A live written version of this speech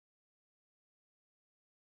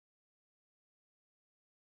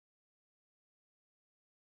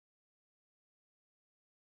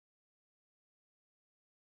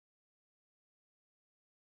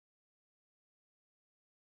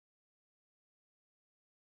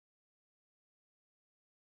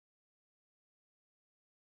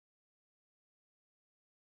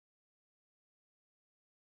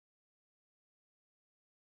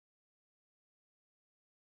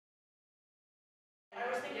I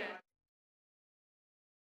was thinking. Yeah.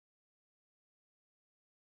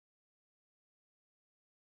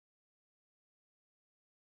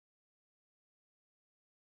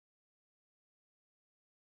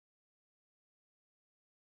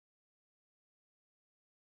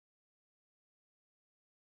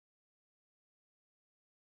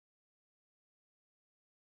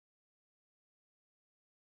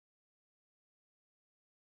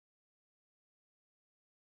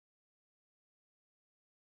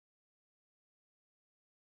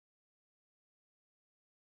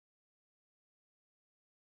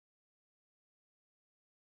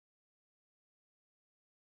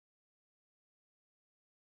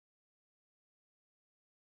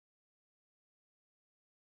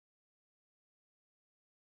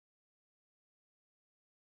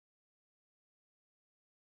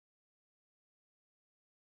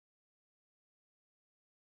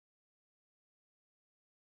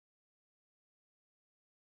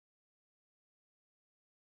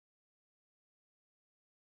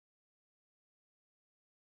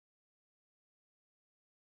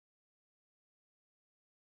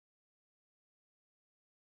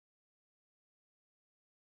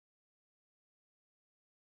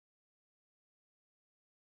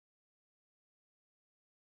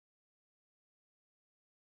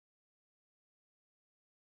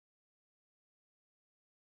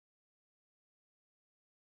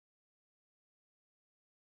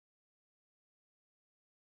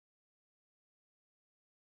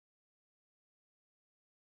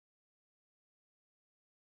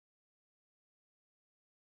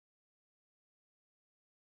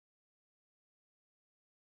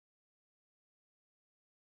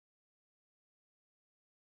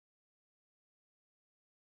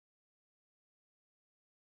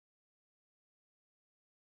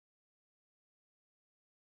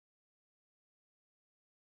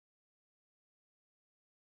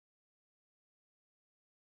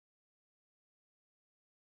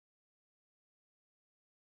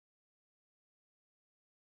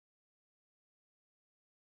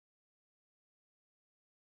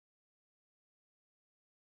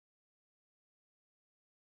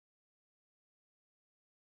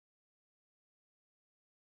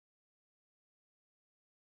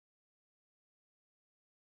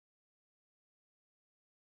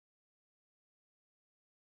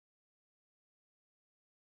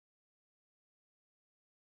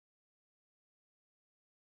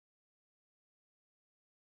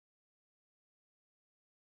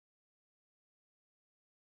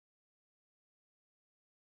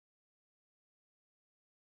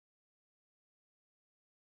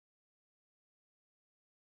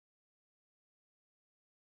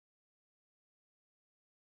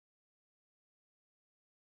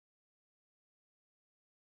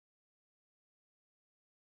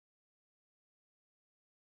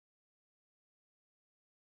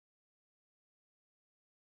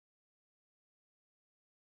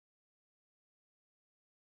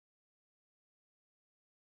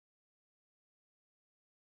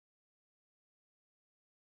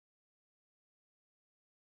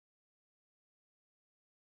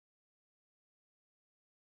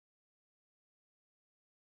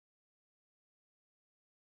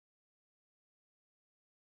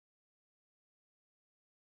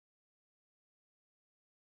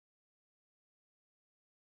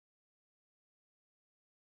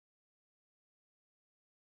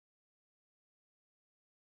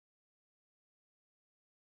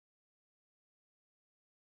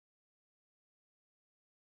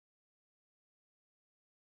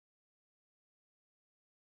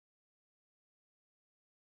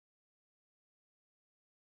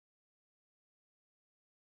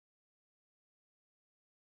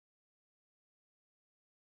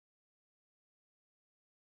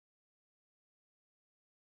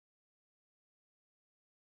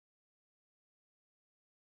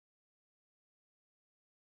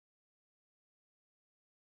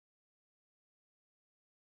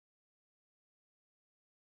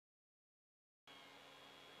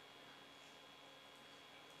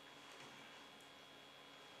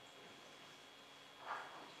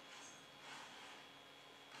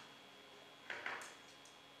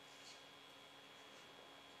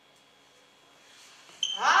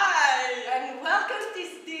 Hi! And welcome to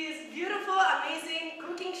this beautiful, amazing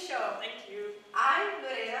cooking show. Thank you. I'm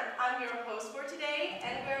Lorena, I'm your host for today,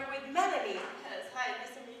 and we're with Melanie. Yes, hi,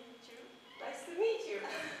 nice to meet you. Nice to meet you.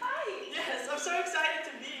 Hi! Yes, I'm so excited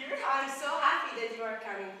to be here. I'm so happy that you are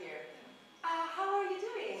coming here. How are you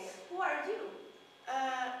doing? Who are you?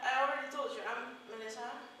 I already told you, I'm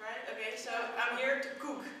Melissa, right? Okay, so I'm here to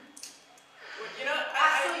cook. You know,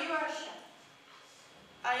 So you are a chef.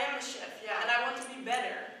 I am a chef, yeah, and I want to be better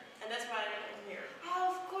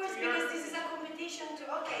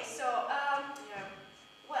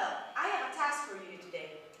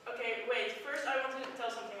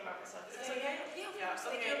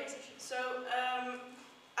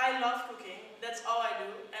cooking. That's all I do.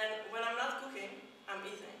 And when I'm not cooking, I'm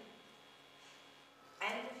eating.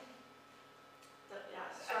 And?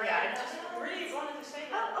 Yeah, sorry, I just really wanted to say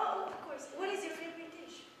that. Oh, of course. What is your favorite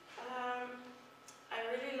dish? I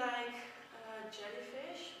really like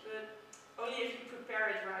jellyfish, but only if you prepare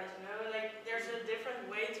it right, you know? Like, there's a different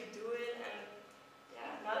way to do it, and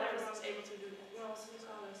yeah, not everyone's able to do that. No, Swiss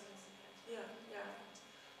always has Yeah, yeah.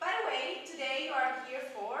 By the way, today you are here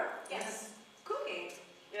for cooking.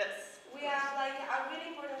 Yes. We have like a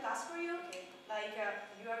really important task for you. Like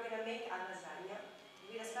you are gonna make a lasagna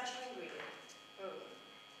with a special ingredient. Oh.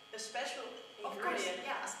 A special Of course, ingredient.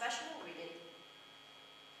 yeah, a special ingredient.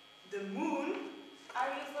 The moon. Are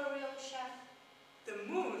you for real, chef? The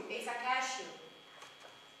moon. It's a cashew.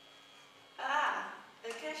 Ah, a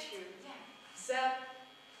cashew. Yeah. So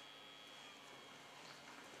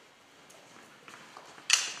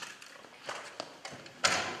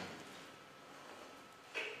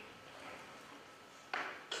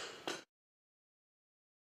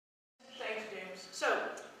Thanks, James. So,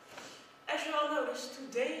 as you all noticed,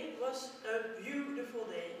 today was a beautiful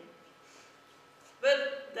day.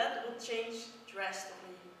 But that will change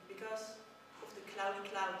drastically because of the cloudy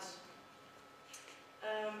clouds.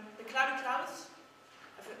 The cloudy clouds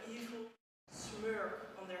have an evil smirk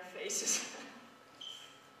on their faces.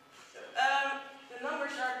 So, the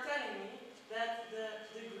numbers are telling me that the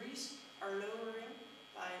degrees are lowering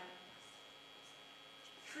by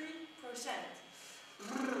 3%.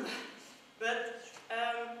 But,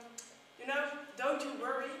 you know, don't you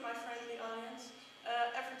worry, my friendly audience.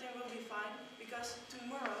 Everything will be fine, because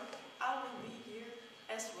tomorrow I will be here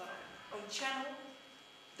as well on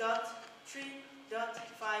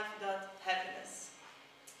channel.3.5.happiness.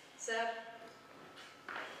 So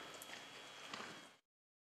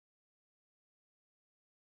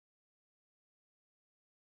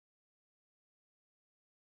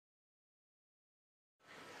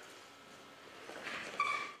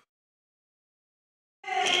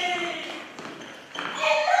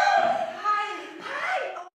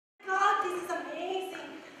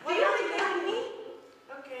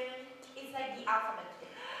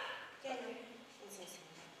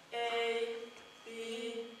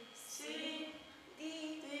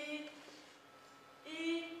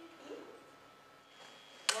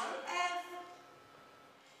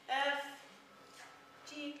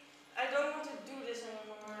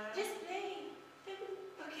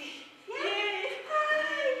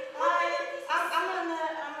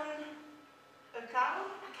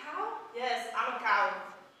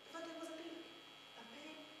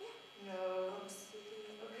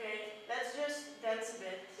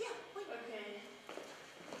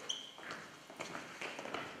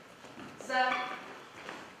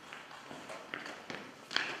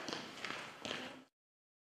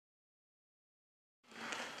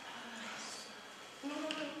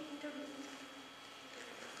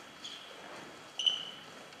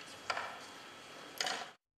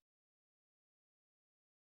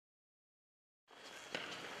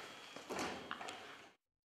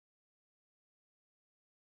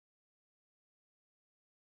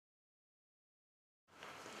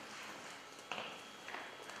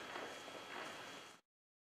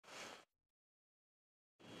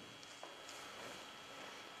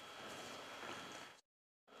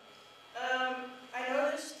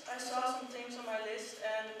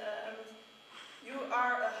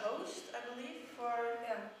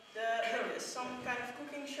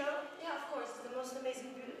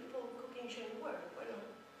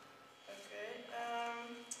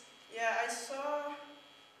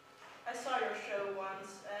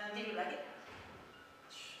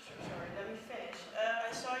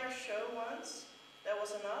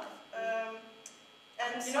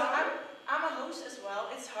You know, I'm a host as well.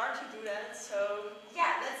 It's hard to do that, so...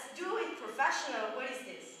 Yeah, let's do it professional. What is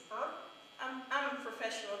this? Huh? I'm a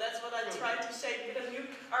professional. That's what I try to say, because you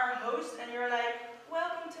are a host and you're like,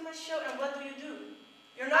 welcome to my show, and what do?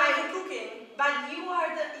 You're not even cooking. But you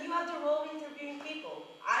have the role of interviewing people.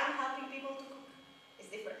 I'm helping people to cook. It's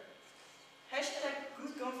different. Hashtag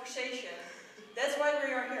good conversation. That's why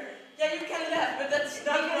we are here. Yeah, you can laugh, but that's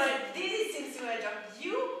not right. This is into a job.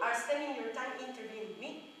 You are spending your time interviewing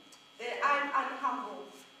me. I'm humble.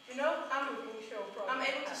 You know, I'm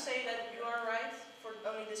able to say that you are right for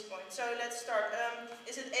only this point. So let's start.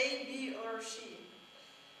 Is it A, B, or C?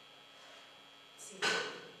 C.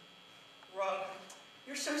 Wrong.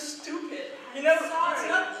 You're so stupid. You know, it's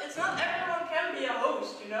not everyone can be a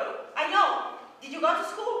host, you know? I know. Did you go to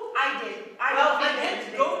school? I did. I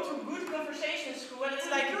did go to good conversation school, and it's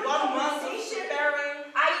like 1 month of preparing.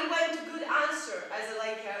 I went to Good Answer as a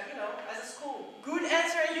as a school. Good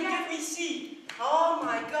answer, and you give me C. Oh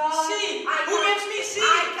my God. C. I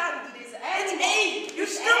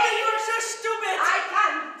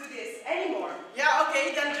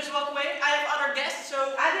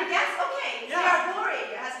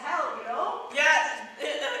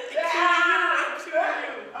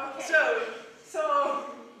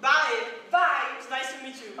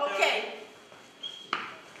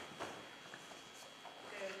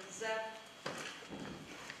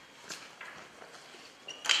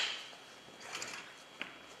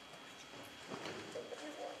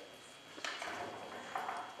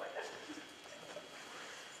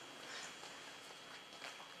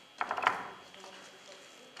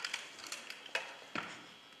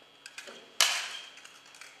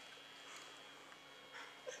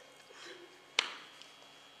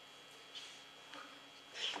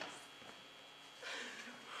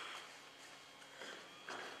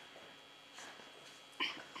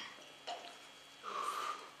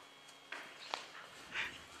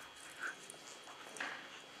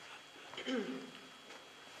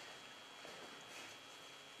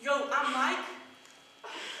Yo, I'm Mike.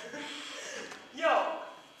 Yo,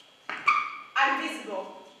 I'm visible.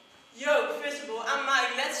 Yo, visible, I'm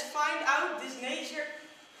Mike. Let's find out this nature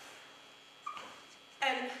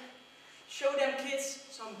and show them kids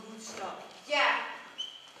some good stuff. Yeah,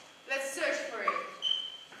 let's search for it.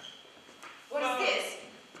 What Whoa. is this?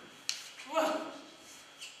 Whoa,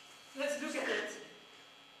 let's look at it.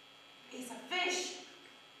 It's a fish.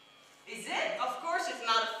 Is it? Of course it's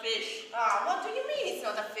not a fish. What do you mean it's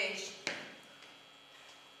not a fish?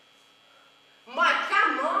 Mike,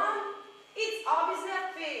 come on! It's obviously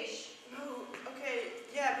a fish. No, okay,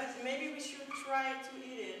 yeah, but maybe we should try to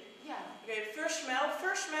eat it. Yeah. Okay, first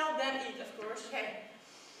smell, then eat, of course. Okay.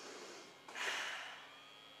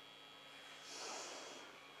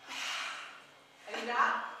 And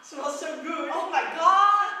that? Smells so good. Oh my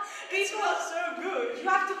god! It smells so good. You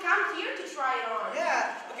have to come here to try it on.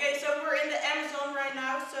 Yeah. Okay, so we're in the Amazon right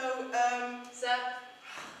now, so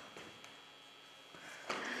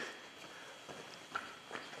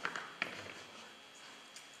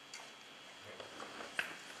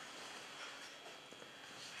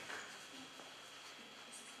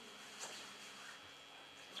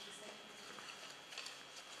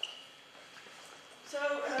So,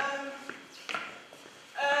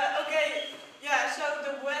 okay, yeah, so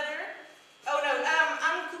the weather. Oh no,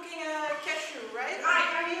 I'm cooking a cashew, right?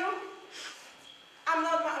 Mike, are you? I'm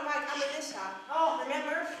not Mike, I'm Melissa. Oh,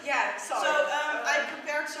 Remember? yeah, sorry. So I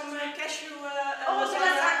prepared some cashew Oh, so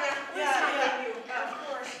lasagna. lasagna. Yeah, You. of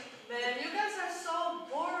course. Man, you guys are so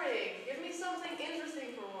boring. Give me something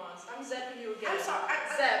interesting for once. I'm zapping you again. I'm sorry.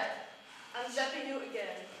 Zap. I'm zapping you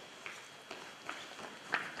again.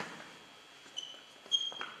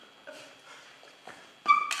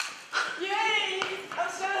 Yay! I'm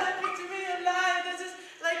so happy to be alive. This is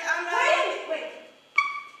like I'm Wait.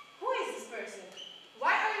 Who is this person?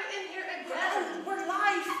 Why are you in here again? We're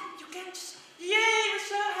live. You can't just. Yay! We're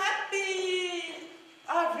so happy.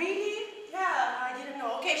 Oh, really? Yeah. I didn't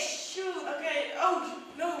know. Okay, shoot. Okay. Oh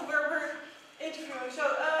no, we're interviewing. So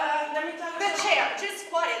let me tell you. The chair, just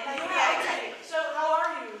quiet. Like, Yeah. Okay. So how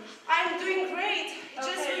are you? I'm doing great. Just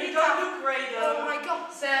Okay, really you don't tough. look great Oh though. my god.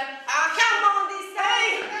 Zap. Come on this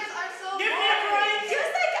time. You guys are so Give me a boring. break.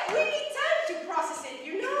 Just like we need time to process it,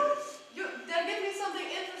 you know? Then give me something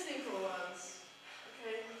interesting for once.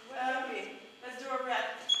 Okay. Let's do a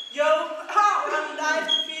rap. Yo, we're on live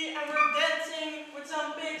TV and we're dancing with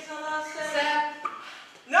some pigs on us. Zap.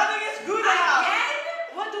 Nothing is good enough. Again?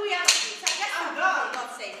 What do we have to do? Just I'm for done.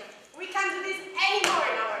 God's sake. We can't do this anymore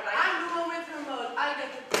in our life. I'm the one with remote. I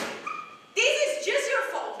get the point. This is just your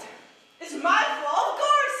fault. It's my fault. Of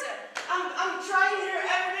course. I'm trying here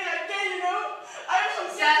everything I can, you know. I have some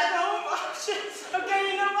kids Zap. at home. Oh shit. Okay,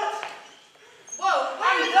 you know what? Whoa, what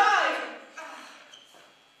are I'm you done. doing?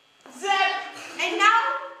 Zap. And now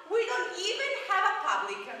we don't even have a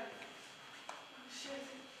public. Oh shit.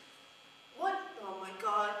 What? Oh my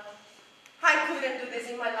god. I couldn't do this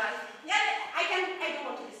in my life. Yeah, I don't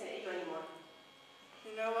want to listen to you anymore.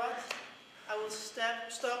 You know what? I will stop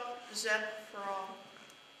Zap for all.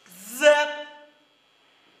 Zap.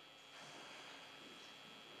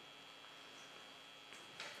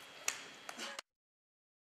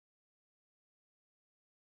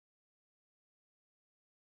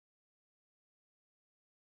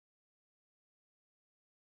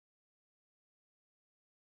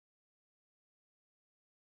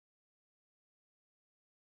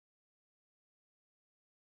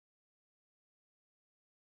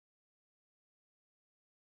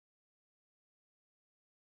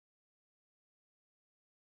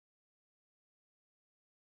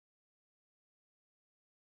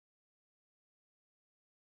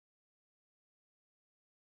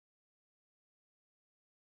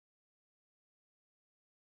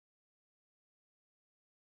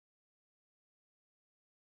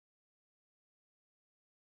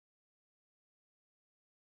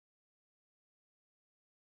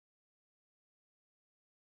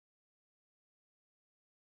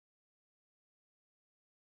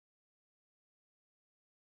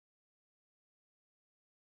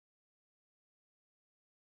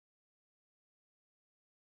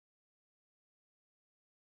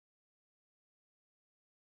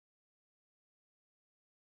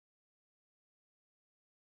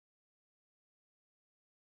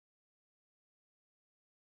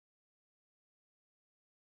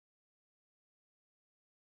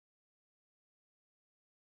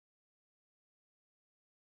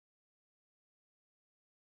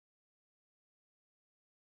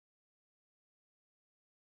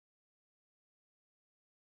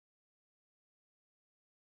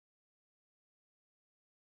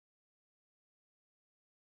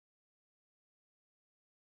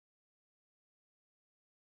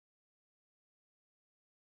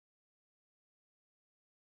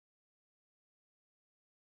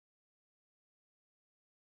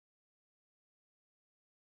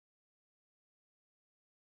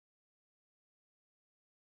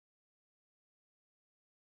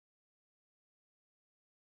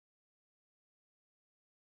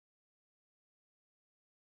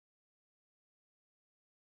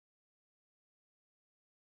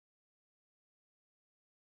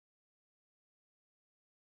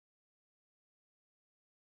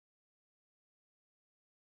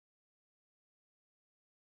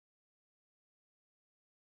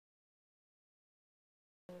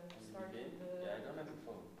 begin? Yeah, I don't have a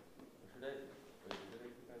phone. Should I? Wait, should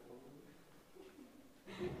I keep my phone?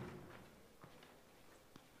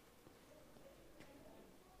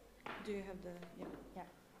 Do you have the, yeah.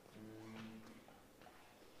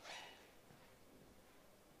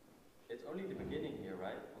 It's only the beginning here,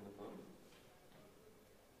 right? On the phone?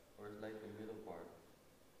 Or it's like the middle part?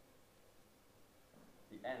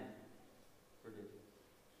 The end? For this?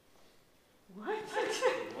 What?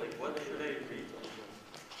 What should I read?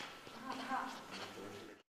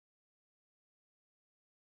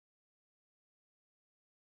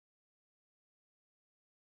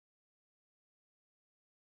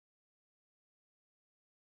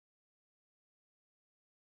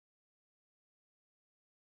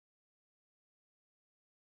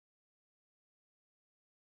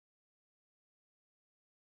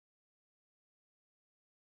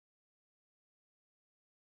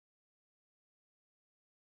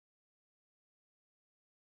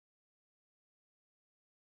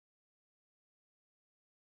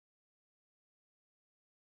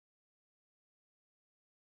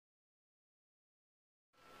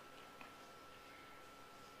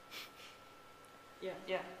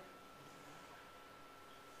 Yeah.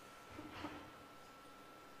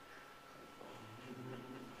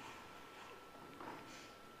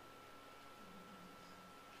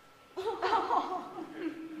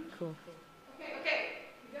 Cool. Okay.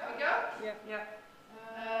 We go? Yeah.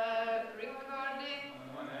 Recording.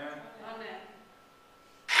 On air.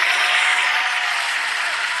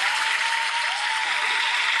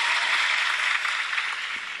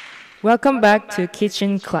 Welcome back to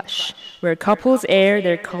Kitchen Clash, where couples air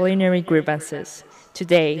their culinary grievances.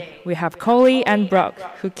 Today, we have Coley and Brock,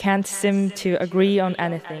 who can't seem to agree on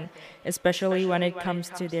anything, especially when it comes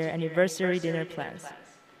to their anniversary dinner plans.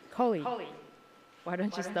 Coley, why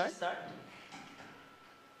don't you start? What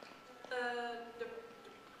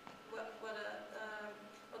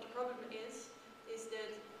the problem is that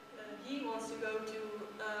he wants to go to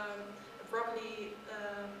a broccoli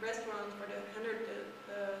restaurant for the 100th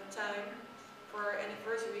time for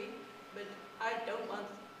anniversary, but I don't want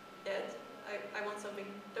that. I want something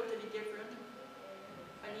totally different.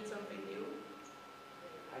 I need something new.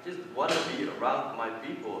 I just want to be around my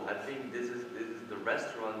people. I think this is the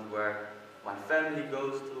restaurant where my family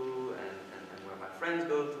goes to and where my friends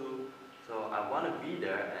go to. So I want to be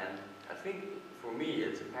there, and I think for me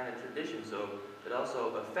it's a kind of tradition. So it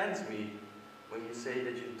also offends me when you say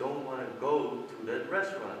that you don't want to go to that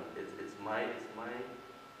restaurant. It's my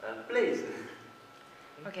place.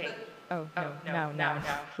 Okay. Oh, no, now.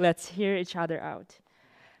 Let's hear each other out.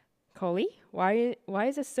 Coley, why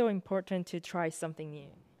is it so important to try something new?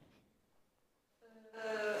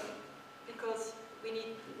 Because we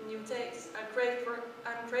need new tastes. I'm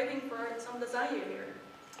craving for some lasagna here.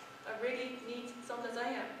 I really need some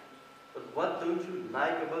lasagna. But what don't you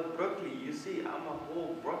like about broccoli? You see, I'm a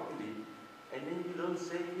whole broccoli, and then you don't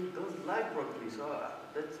say you don't like broccoli. So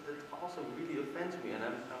that also really offends me, and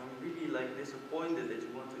I'm really like disappointed that you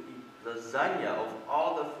want to eat lasagna. Of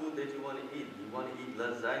all the food that you want to eat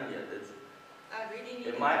lasagna. That's I really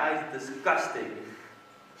need. in my eyes disgusting.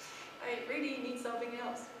 I really need something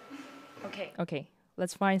else. Okay,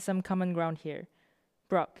 let's find some common ground here.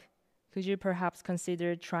 Brock, could you perhaps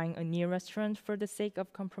consider trying a new restaurant for the sake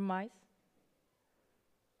of compromise?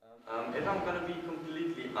 If I'm gonna be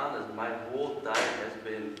completely honest, my whole diet has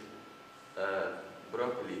been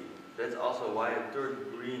broccoli. That's also why I turned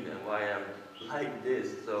green and why I'm like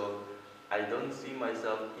this. So I don't see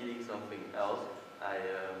myself eating something else.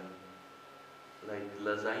 Like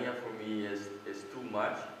lasagna for me is too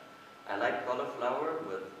much. I like cauliflower,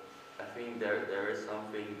 but I think there is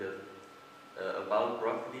something that about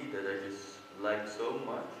broccoli that I just like so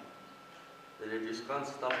much that I just can't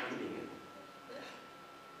stop eating it.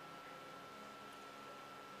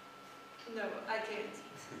 No, I can't.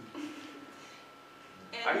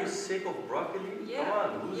 Are you sick of broccoli? Yeah. Come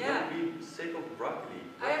on, who's Yeah. gonna be sick of broccoli?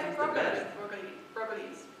 I have Broccoli's the best.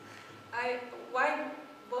 broccolis. Why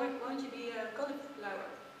won't you be a cauliflower?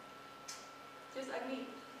 Just like me.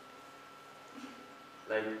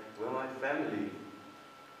 Like when my family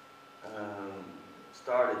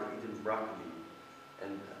started eating broccoli,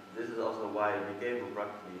 and this is also why I became a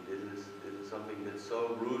broccoli. This is something that's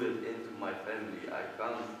so rooted into my family. I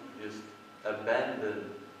can't just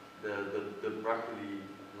abandon the broccoli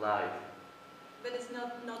life. But it's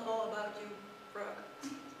not all about you, Brock.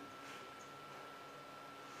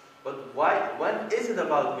 But why? When is it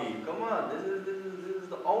about me? Come on, this is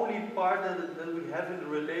the only part that we have in the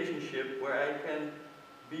relationship where I can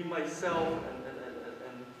be myself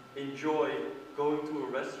and enjoy going to a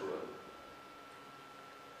restaurant.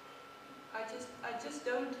 I just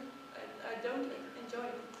I don't enjoy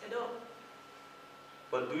it at all.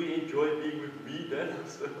 But do you enjoy being with me then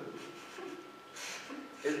also?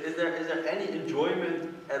 Is there any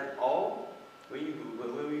enjoyment at all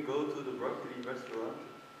when we go to the broccoli restaurant?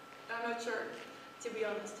 I'm not sure, to be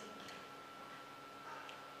honest.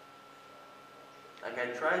 Like I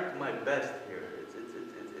tried my best here.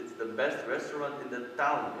 It's the best restaurant in the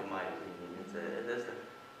town, in my opinion. It has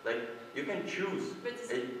like you can choose. But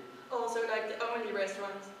it's also like the only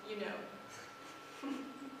restaurant you know.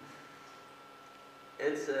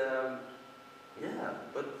 It's yeah,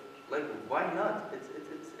 but like why not? It's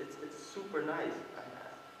super nice.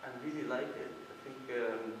 I really like it. I think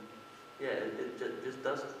yeah, it just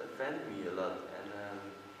does offend me a lot, and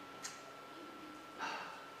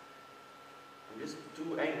I'm just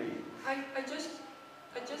too angry. I just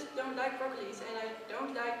don't like broccolis, and I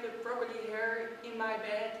don't like the broccoli hair in my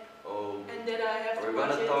bed, Oh, and that I have are to we wash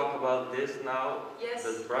gonna it. talk about this now? Yes,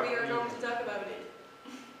 the we broccoli? are going to talk about it.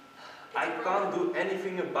 I can't do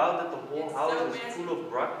anything about it. The whole It's house so is messy. full of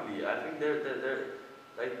broccoli. I think they're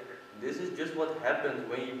like this is just what happens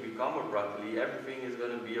when you become a broccoli. Everything is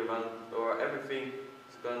gonna be around, or everything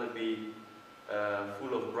is gonna be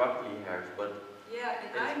full of broccoli hairs. But Yeah,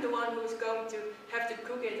 and I'm the one who's going to have to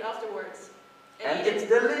cook it afterwards. and eat it's it.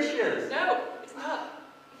 delicious. No, it's not.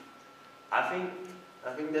 I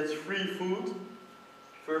think that's free food,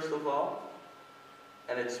 first of all,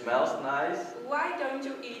 and it smells nice. Why don't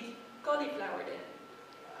you eat cauliflower then?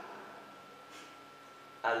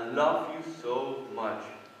 I love you so much,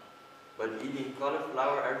 but eating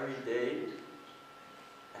cauliflower every day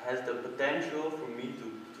has the potential for me to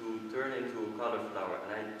turn into a cauliflower,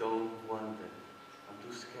 and I don't want it. I'm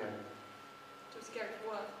too scared Too scared for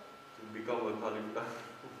what? to become a cauliflower.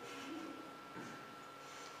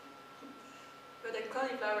 But the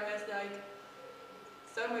cauliflower has like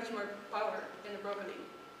so much more power than the broccoli.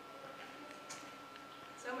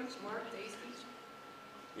 So much more tasty.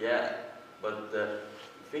 Yeah, but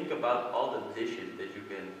think about all the dishes that you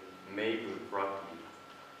can make with broccoli.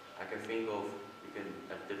 I can think of, you can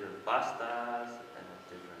have different pastas and have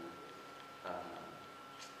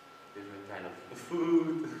different kind of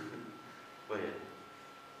food. But yeah.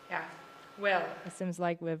 Yeah. Well, it seems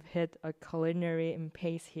like we've hit a culinary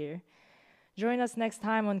impasse here. Join us next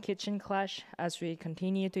time on Kitchen Clash as we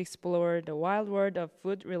continue to explore the wild world of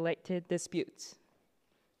food-related disputes.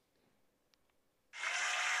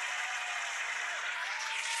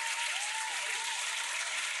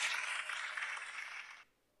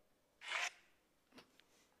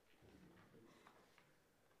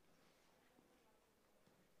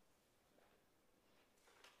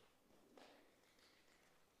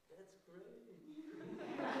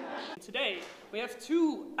 Today, we have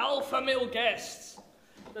two alpha male guests.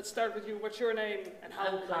 Let's start with you. What's your name and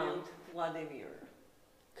how old are you? Count Vladimir.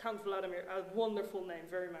 Count Vladimir. A wonderful name,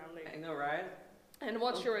 very manly. I know, right? And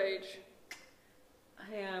what's your age?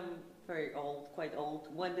 I am very old, quite old.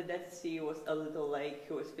 When the Dead Sea was a little lake,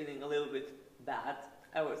 he was feeling a little bit bad.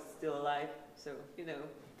 I was still alive, so, you know.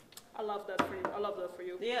 I love that for you. I love that for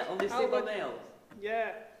you. Yeah, only How single about you? males.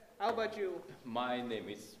 Yeah. How about you? My name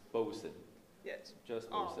is Bosen, Yes. just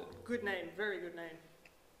Oh, Bosen. good name. Very good name.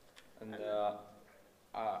 And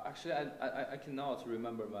actually, I cannot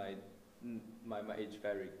remember my age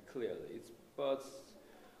very clearly. But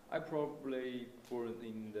I probably born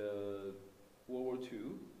in the World War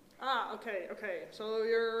II. Ah, okay, okay. So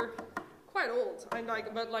you're quite old. I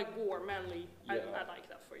like, but like war, manly. I Yeah. like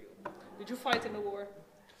that for you. Did you fight in the war?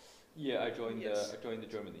 Yeah, I joined Yes. the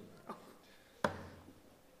Germany.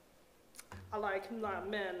 I like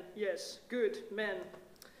men. Yes, good men.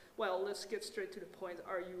 Well, let's get straight to the point.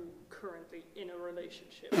 Are you currently in a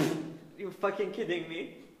relationship? You fucking kidding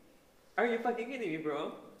me? Are you fucking kidding me,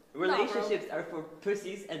 bro? Relationships are for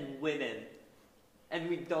pussies and women. And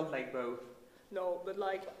we don't like both. No, but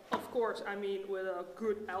like, of course, I mean with a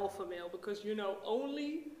good alpha male, because you know,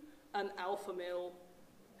 only an alpha male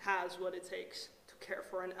has what it takes to care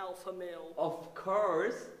for an alpha male. Of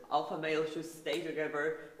course, alpha males should stay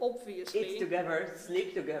together, Obviously. eat together,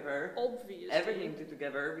 sleep together, Obviously. everything do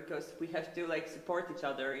together, because we have to like support each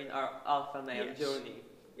other in our alpha male Yes. journey.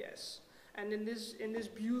 Yes. And in this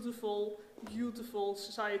beautiful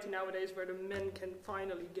society nowadays where the men can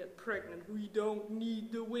finally get pregnant, we don't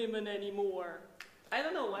need the women anymore. I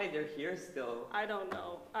don't know why they're here still. I don't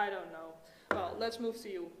know. Well, let's move to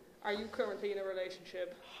you. Are you currently in a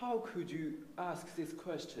relationship? How could you ask these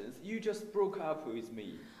questions? You just broke up with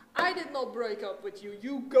me. I did not break up with you.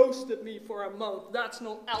 You ghosted me for a month. That's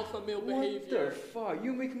not alpha male behavior. What the fuck?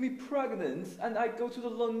 You make me pregnant, and I go to the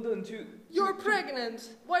London to. You're pregnant.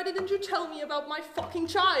 Why didn't you tell me about my fucking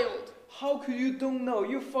child? How could you don't know?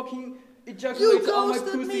 You fucking ejaculate on my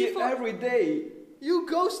ghosted me pussy for- every day. You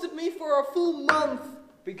ghosted me for a full month.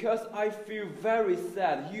 Because I feel very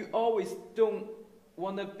sad. You always don't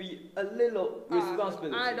wanna be a little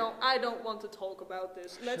responsibility. I don't want to talk about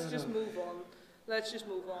this. Let's just move on. Let's just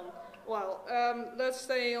move on. Well, let's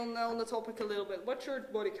stay on the topic a little bit. What's your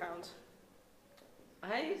body count?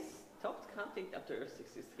 I stopped counting after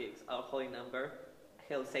 66, a holy number,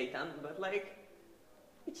 hail Satan, but like,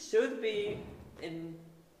 it should be in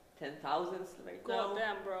 10,000s right now. God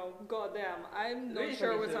damn, bro. God damn. I'm not Really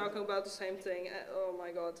sure we're 22. talking about the same thing. Oh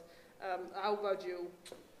my god. How about you?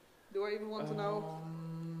 Do I even want to know?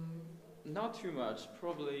 Not too much.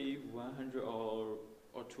 Probably 100 or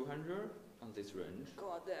 200 on this range.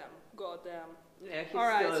 God damn. God damn. Yeah, he's All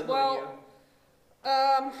right, still well,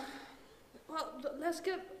 you. Let's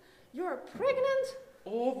get. You're pregnant?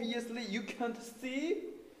 Obviously, you can't see.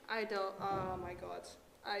 I don't. Oh my god.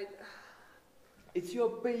 It's your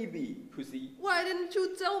baby, pussy. Why didn't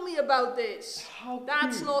you tell me about this? How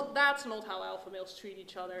That's could? not how alpha males treat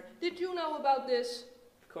each other. Did you know about this?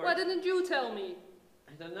 Of course. Why didn't you tell me?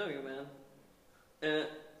 I don't know you, man.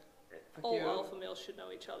 Fuck All you. alpha males should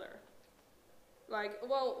know each other. Like,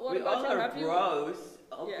 well, what We about all you? are Have you? bros,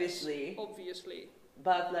 obviously. Yes, obviously.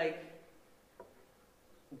 But like,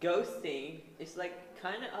 ghosting is like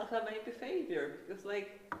kind of alpha male behavior, because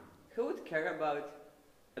like, who would care about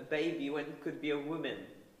a baby when it could be a woman?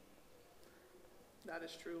 That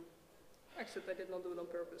is true. Except I did not do it on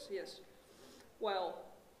purpose. Yes. Well.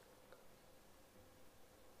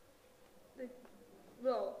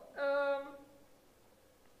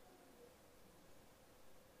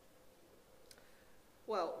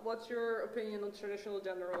 Well, what's your opinion on traditional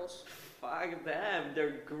gender roles? Fuck them,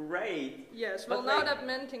 they're great. Yes, well, But, now like- that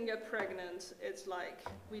men can get pregnant, it's like,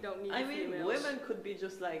 we don't need I mean, females. women could be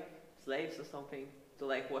just like slaves or something to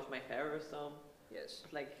like wash my hair or something. Yes,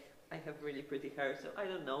 But, like, I have really pretty hair, so I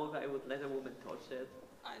don't know if I would let a woman touch it.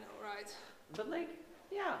 I know, right? But like,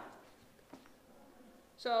 yeah.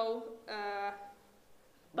 So,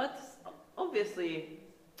 But obviously,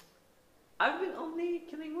 I've been only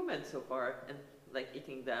killing women so far and like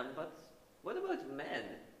eating them. But what about men?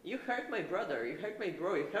 You hurt my brother, you hurt my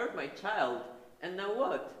bro, you hurt my child, and now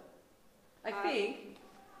what?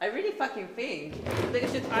 I really fucking think that you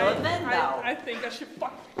should kill men now. I think I should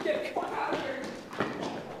fucking get out of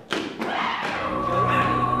here.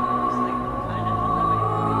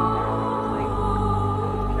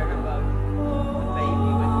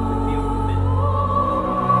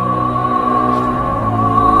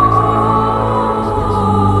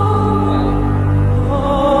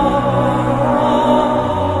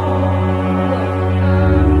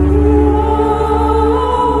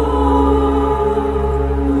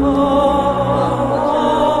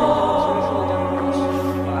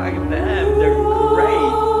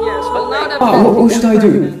 What should I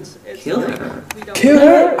do? Kill her. Kill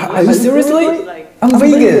her? Are you seriously? I'm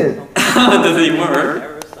vegan. Does it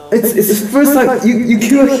work? It's first like you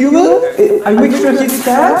kill a human. I make sure he's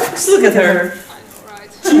dead. Just look at her.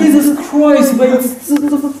 Jesus Christ, mate.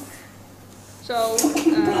 So,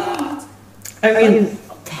 I mean,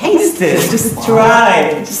 taste it. Just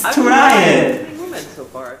try. Just try it.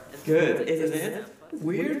 Good, isn't it?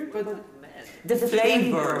 Weird, but the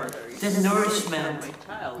flavor, the nourishment.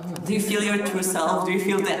 Do you feel your true self? Do you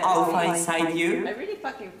feel the alpha inside you? I really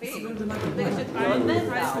fucking think that you should kill men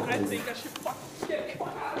now. I think I should fucking get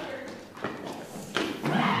out of here.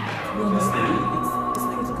 honestly,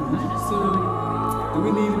 it's pretty good. So, do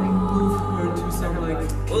we need to move her to some like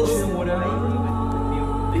kitchen, whatever?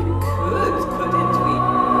 We could, couldn't we?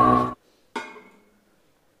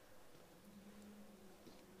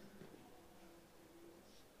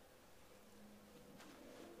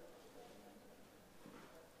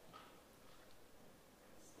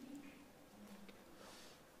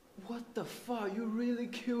 What the fuck? You really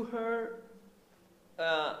kill her?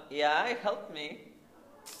 Yeah, it helped me.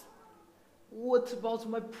 What about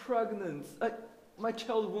my pregnant? My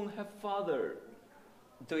child won't have father.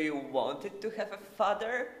 Do you want it to have a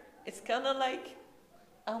father? It's kind of like,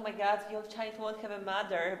 oh my god, your child won't have a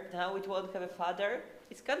mother, now it won't have a father.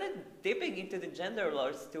 It's kind of dipping into the gender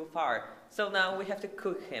roles too far. So now we have to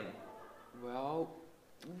cook him. Well,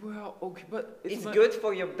 okay, but it's good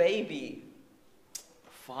for your baby.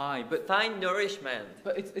 Fine, but find nourishment.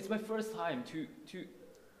 But it's my first time to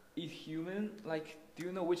eat human. Like, do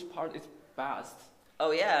you know which part is best?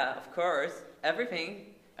 Oh yeah, of course. Everything.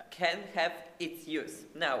 can have its use.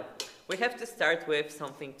 Now, we have to start with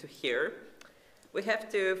something to hear. We have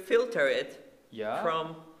to filter it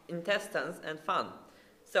from intestines and fun.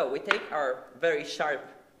 So we take our very sharp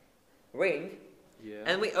ring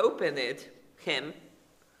and we open him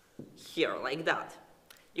here, like that.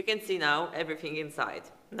 You can see now everything inside.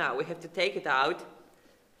 Now we have to take it out,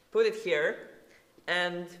 put it here,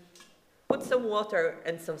 and put some water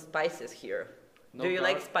and some spices here. Do you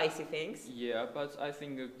like spicy things? Yeah, but I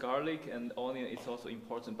think garlic and onion is also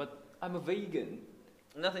important, but I'm a vegan.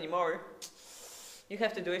 Not anymore. You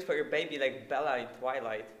have to do it for your baby like Bella in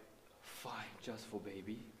Twilight. Fine, just for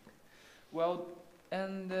baby. Well,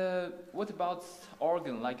 and what about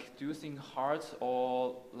organ? Like, do you think heart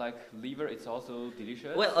or like liver is also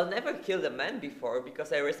delicious? Well, I've never killed a man before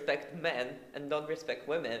because I respect men and don't respect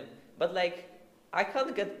women. But like, I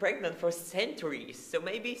can't get pregnant for centuries, so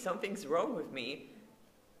maybe something's wrong with me.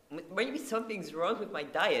 Maybe something's wrong with my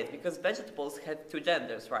diet because vegetables have two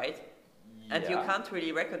genders, right? Yeah. And you can't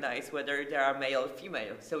really recognize whether they are male or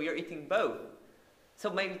female, so you're eating both. So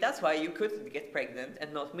maybe that's why you could get pregnant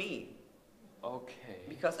and not me. Okay.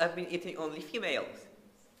 Because I've been eating only females.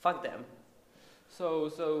 Fuck them.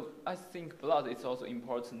 So I think blood is also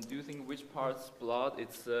important. Do you think which parts blood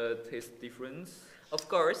it's taste difference? Of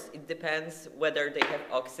course, it depends whether they have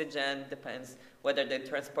oxygen, depends whether they're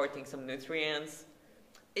transporting some nutrients.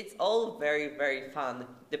 It's all very, very fun,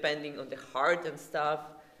 depending on the heart and stuff,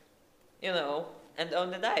 you know, and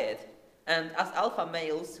on the diet. And as alpha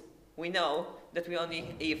males, we know that we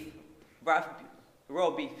only eat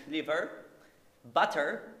raw beef liver,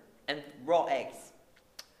 butter, and raw eggs.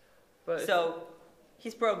 But so,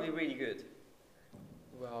 he's probably really good.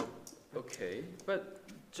 Well, okay, but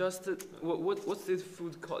just what's this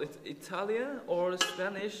food called? It's Italian or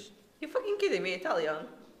Spanish? You fucking kidding me? Italian?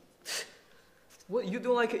 What, you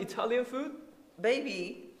don't like Italian food?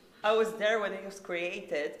 Baby, I was there when it was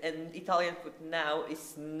created, and Italian food now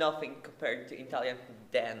is nothing compared to Italian food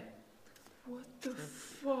then. What the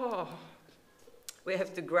fuck? We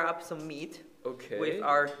have to grab some meat with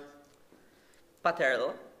our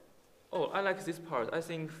paterlo. Oh, I like this part. I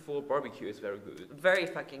think for barbecue it's very good. Very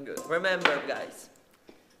fucking good. Remember, guys,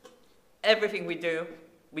 everything we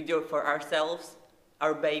do for ourselves,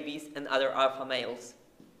 our babies, and other alpha males.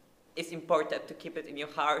 It's important to keep it in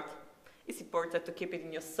your heart. It's important to keep it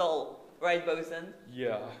in your soul. Right, Bosun?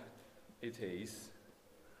 Yeah, it is.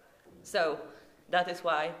 So, that is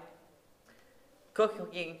why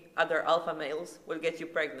cooking other alpha males will get you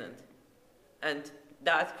pregnant. And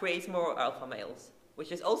that creates more alpha males,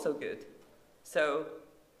 which is also good. So,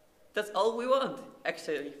 that's all we want,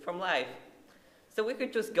 actually, from life. So we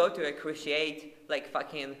could just go to a crusade, like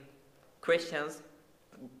fucking Christians,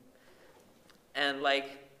 and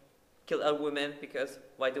like kill all women, because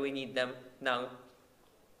why do we need them now?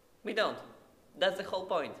 We don't. That's the whole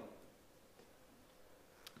point.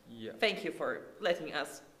 Yeah. Thank you for letting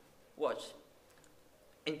us watch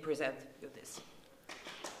and present you this.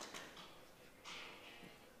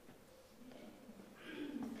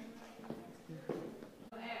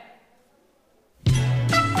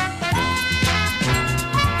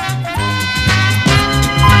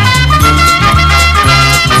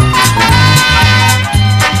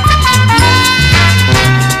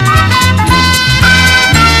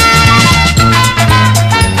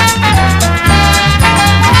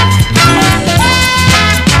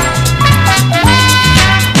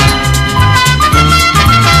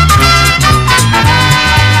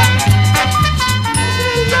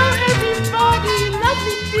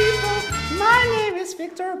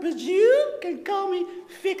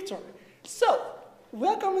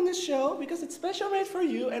 Welcome on the show because it's special made for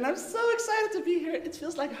you and I'm so excited to be here. It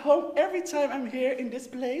feels like home every time I'm here in this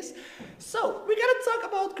place. So, we're gonna talk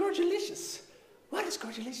about Gorgelicious. What is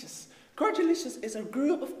Gorgelicious? Gorgelicious is a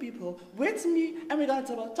group of people with me and we're gonna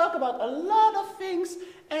talk about a lot of things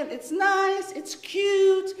and it's nice, it's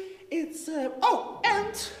cute, it's, oh,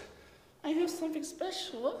 and I have something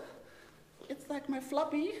special. It's like my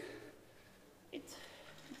floppy.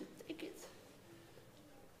 Take it.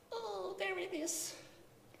 Oh, there it is.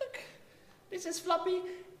 Look, this is Floppy,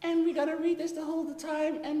 and we gotta read this the whole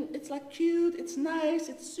time, and it's like cute, it's nice,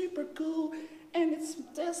 it's super cool, and it's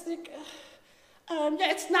fantastic. Yeah,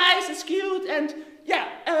 it's nice, it's cute, and yeah,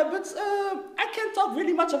 but I can't talk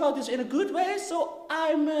really much about this in a good way, so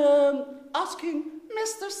I'm asking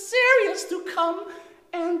Mr. Serious to come,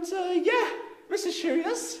 and yeah, Mr.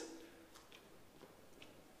 Serious.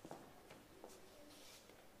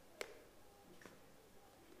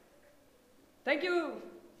 Thank you.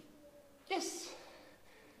 Yes.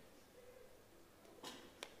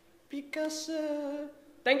 Because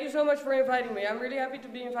Thank you so much for inviting me. I'm really happy to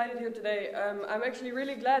be invited here today. I'm actually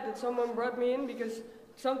really glad that someone brought me in because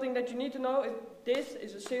something that you need to know is this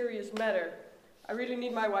is a serious matter. I really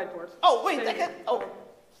need my whiteboard. Oh, wait, Thank I can. you. Oh.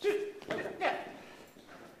 Yeah.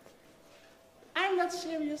 I'm not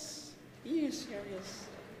serious. You're serious.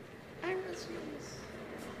 I'm not serious.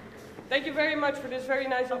 Thank you very much for this very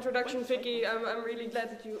nice introduction, Vicky. I'm really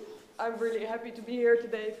glad that I'm really happy to be here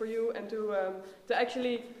today for you and to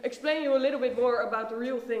actually explain you a little bit more about the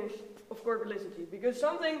real things of Corgolicity. Because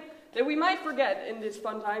something that we might forget in these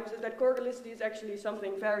fun times is that Corgolicity is actually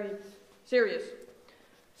something very serious.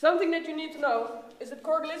 Something that you need to know is that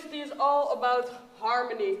Corgolicity is all about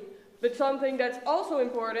harmony. But something that's also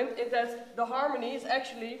important is that the harmony is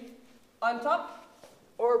actually on top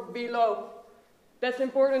or below. That's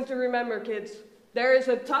important to remember, kids. There is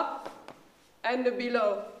a top and a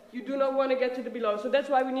below. You do not want to get to the below. So that's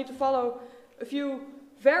why we need to follow a few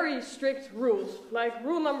very strict rules. Like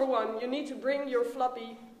rule number 1, you need to bring your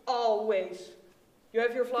floppy always. You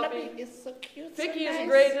have your floppy. Floppy is so cute. Vicky so is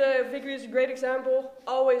nice. Vicky is a great example.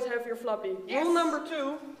 Always have your floppy. Yes. Rule number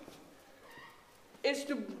 2 is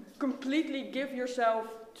to completely give yourself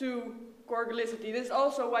to Corgolicity. This is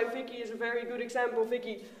also why Vicky is a very good example.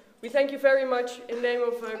 Vicky, we thank you very much in the name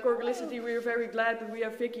of Corgolicity. We are very glad that we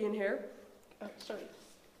have Vicky in here. Sorry.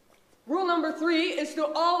 Rule number 3 is to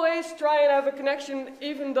always try and have a connection,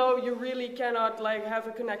 even though you really cannot have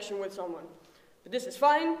a connection with someone. But this is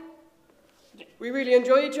fine. We really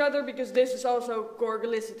enjoy each other because this is also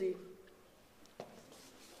Corgolicity.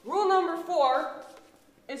 Rule number 4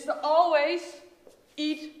 is to always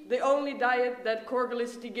eat the only diet that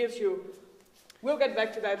Corgolicity gives you. We'll get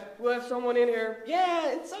back to that. We'll have someone in here. Yeah,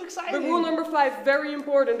 it's so exciting. But rule number 5, very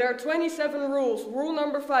important. There are 27 rules. Rule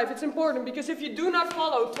number 5, it's important because if you do not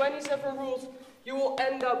follow 27 rules, you will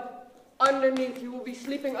end up underneath. You will be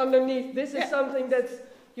sleeping underneath. This is something that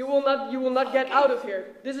you will not get out of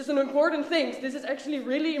here. This is an important thing. This is actually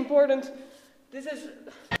really important. This is...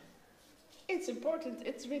 It's important.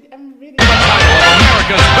 It's really, I'm really...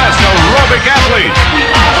 America's best aerobic athlete. We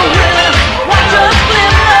are the winners. Watch us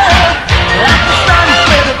glimmer. Like the sun,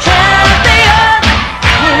 we're the champions.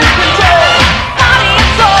 We're in control, body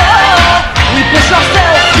and soul. We push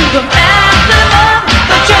ourselves to the maximum.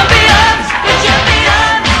 The champions, the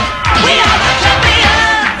champions. We are the champions.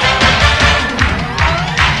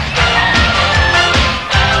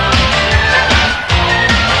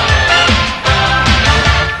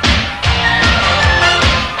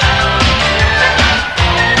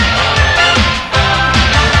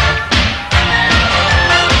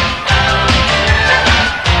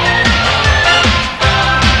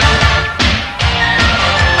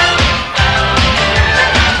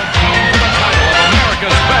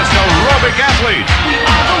 Athlete. We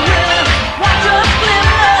are the winners, watch us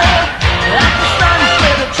glimmer. Like the sun,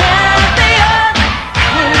 we're the champions.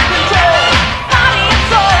 We're in control, body and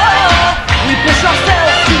soul. We push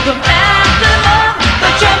ourselves to the maximum. The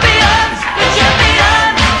champions, the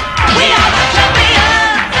champions. We are the champions.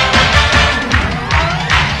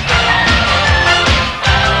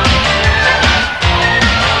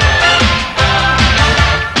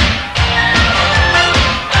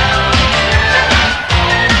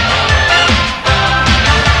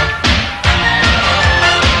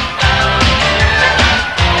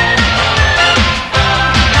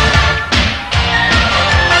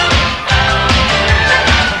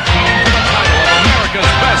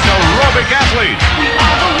 Athlete. We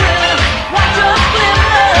are the winners, watch us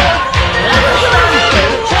glimmer. Like the sun, we're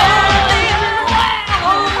the champions.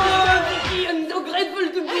 Oh, Vicky, I'm so grateful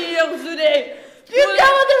to be here today. You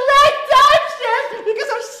came at the right time, Chef, because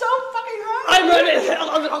I'm so fucking hungry. I'm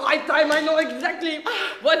at the right time. I know exactly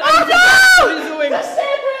what I'm doing. The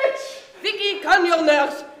sandwich! Vicky, calm your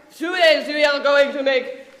nerves. Today we are going to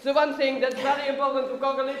make the one thing that's very important to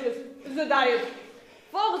Corgolicity is the diet.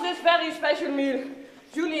 For this very special meal,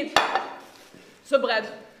 you need the bread.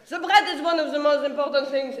 The bread is one of the most important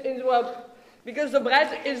things in the world because the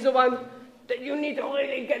bread is the one that you need to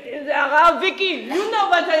really get in there. Huh? Vicky, you know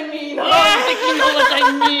what I mean. Huh? Vicky knows what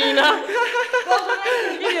I mean. Huh? For the next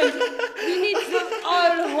ingredients, we need the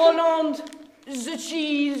all Holland, the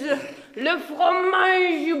cheese, le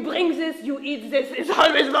fromage. You bring this, you eat this. It's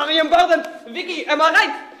always very important. Vicky, am I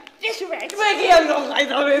right? Yes, you're right. Vicky, I'm not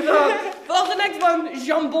right always. For the next one,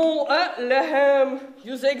 jambon, le ham.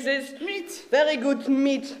 You take this. Meat. Very good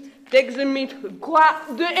meat. Take the meat. Quoi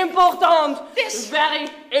de important. This. Very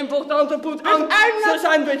important to put on the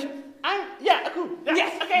sandwich. Yeah, cool.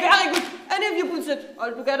 Yes, okay. very good. And if you put it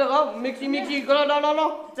all together, mixy, la la la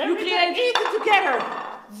la, you create eat it together.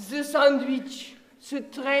 the sandwich.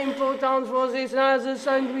 C'est très important for this, the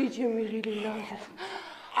sandwich. You really love it.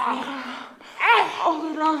 Oh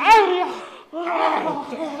my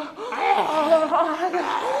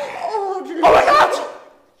God!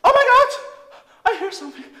 Oh my God! I hear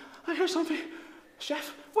something. I hear something.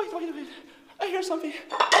 Chef, wait. I hear something.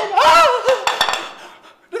 Oh,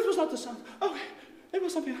 this was not the sound. Oh, it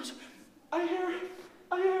was something else. I hear.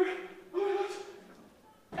 Oh my God.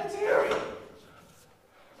 It's here.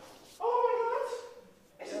 Oh my God.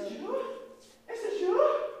 Is it you? Is it you?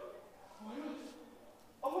 Oh my God.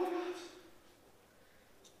 Oh my God.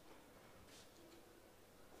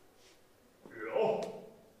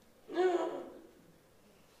 Yeah.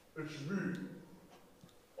 It's me.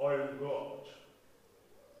 I am God.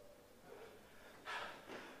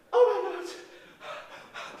 Oh my God.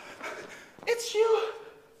 It's you.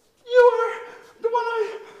 You are the one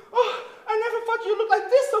I never thought you looked like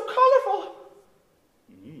this, so colorful.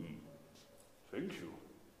 Thank you.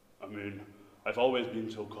 I mean, I've always been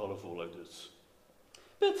so colorful like this.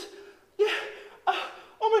 But, yeah,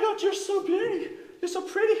 oh my God, you're so beauty. You're so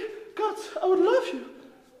pretty. God, I would love you.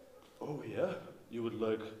 Oh yeah? You would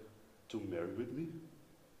like to marry with me?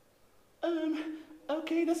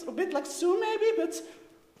 Okay, that's a bit like soon maybe, but...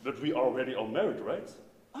 But we already are married, right?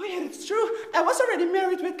 Oh yeah, that's true. I was already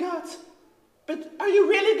married with God. But are you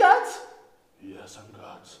really God? Yes, I'm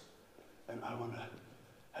God. And I want to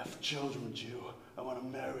have children with you. I want to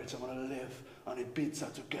marry, I want to live on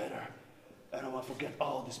Ibiza together. And I want to forget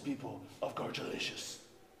all these people of Gorgelicious.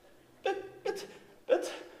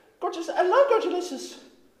 But, Gorgeous, I love Gorgelicious.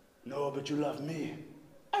 No, but you love me.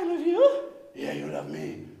 I love you? Yeah, you love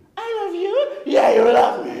me. I love you? Yeah, you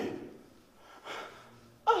love me.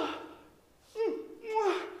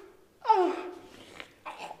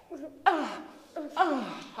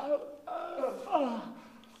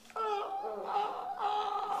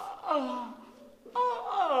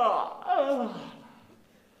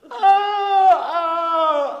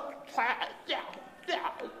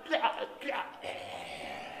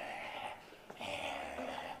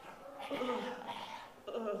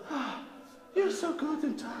 You're so good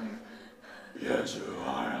and tired. Yes, you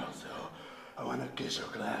are also. I want to kiss your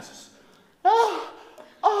glasses. Oh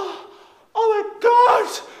my God!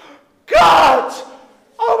 God!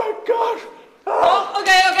 Oh my God! Oh,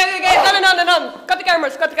 okay, done. Cut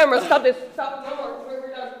the cameras, stop this. Stop, no more,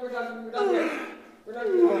 we're done here. We're done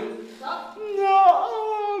here. Stop. No,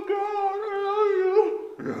 oh God, I love you.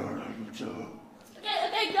 Yeah, I love you too.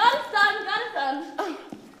 Okay, God is done.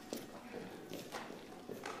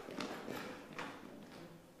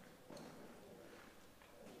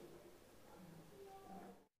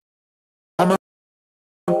 I'ma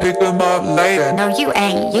pick them up later. No, you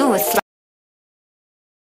ain't. You a slow.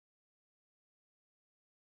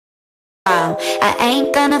 I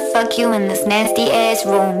ain't gonna fuck you in this nasty ass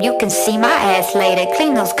room. You can see my ass later.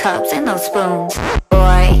 Clean those cups and those spoons.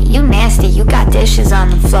 Boy, you nasty. You got dishes on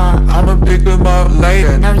the floor. I'ma pick them up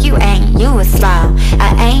later. No, you ain't. You a slob.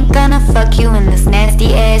 I ain't gonna fuck you in this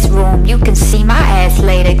nasty ass room. You can see my ass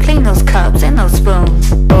later. Clean those cups and those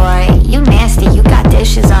spoons. Boy, you nasty. You got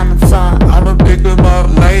dishes on the floor. I'ma pick them up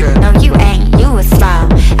later. No, you ain't. You a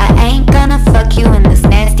slob. I ain't gonna fuck you in this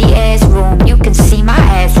nasty ass room. You can see my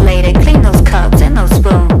ass later. Clean those cups and those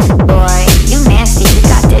spoons. Boy, you nasty. You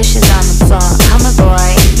got dishes on the floor. I'm a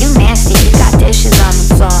boy. You nasty. You got dishes on the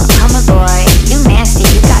floor. I'm a boy. You nasty.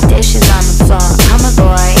 You got dishes on the floor. I'm a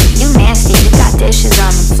boy. You nasty. You got dishes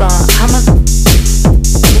on the floor. I'm a.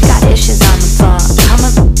 You got dishes on the floor. I'm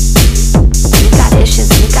a. You got dishes.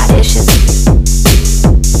 You got dishes.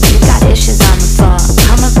 You got dishes on the floor.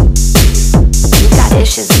 I'm a. You got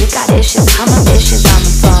dishes. You got dishes. I'm a. Dishes on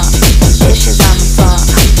the floor. Dishes on the floor.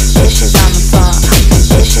 Dishes on the floor.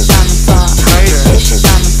 Dishes on the floor. Dishes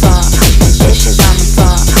on the floor. Dishes on the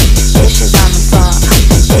floor. Dishes on the floor.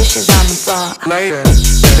 Dishes on the floor. Later.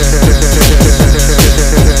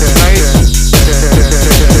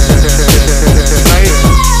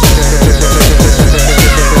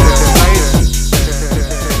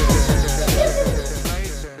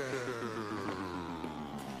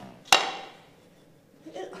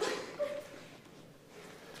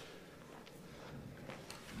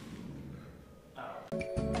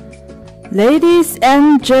 Ladies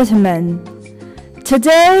and gentlemen,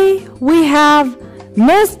 today we have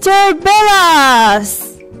Mr.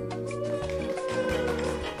 Bellas!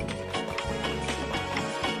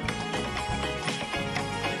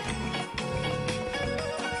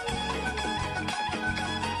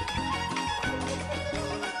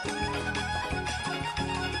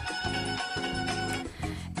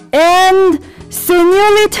 And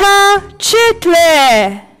Señorita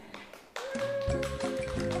Chicle!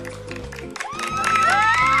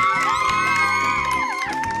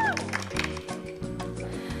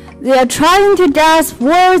 They are trying to grasp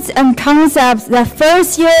words and concepts that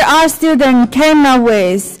first year art student came up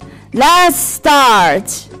with. Let's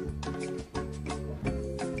start.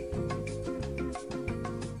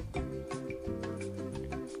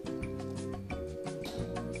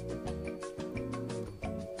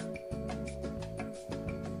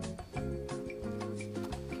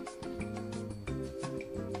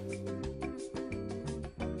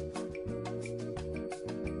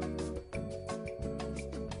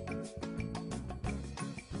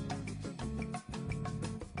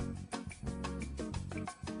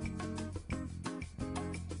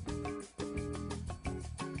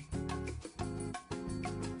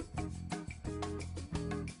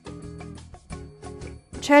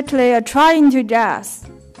 Chatley are trying to guess.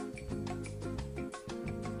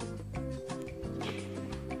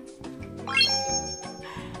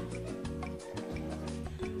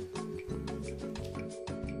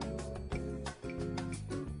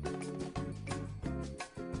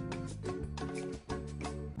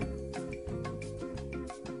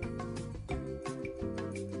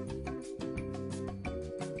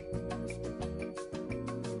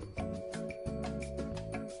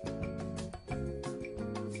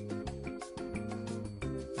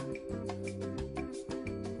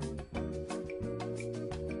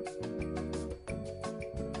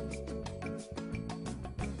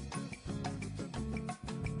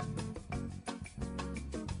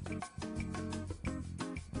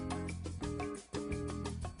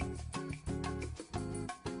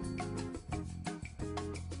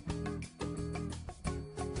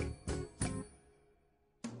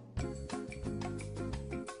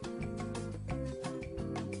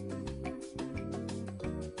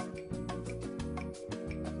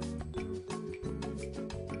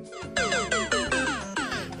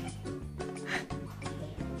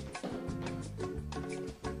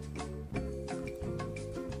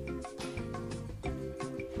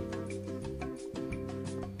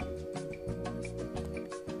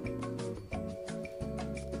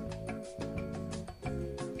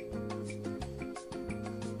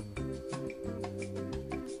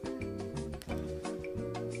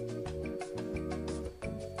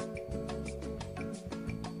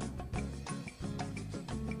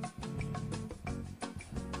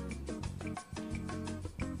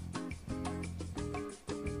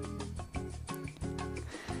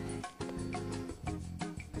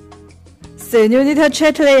 Señorita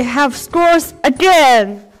Chatley have scores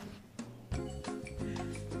again.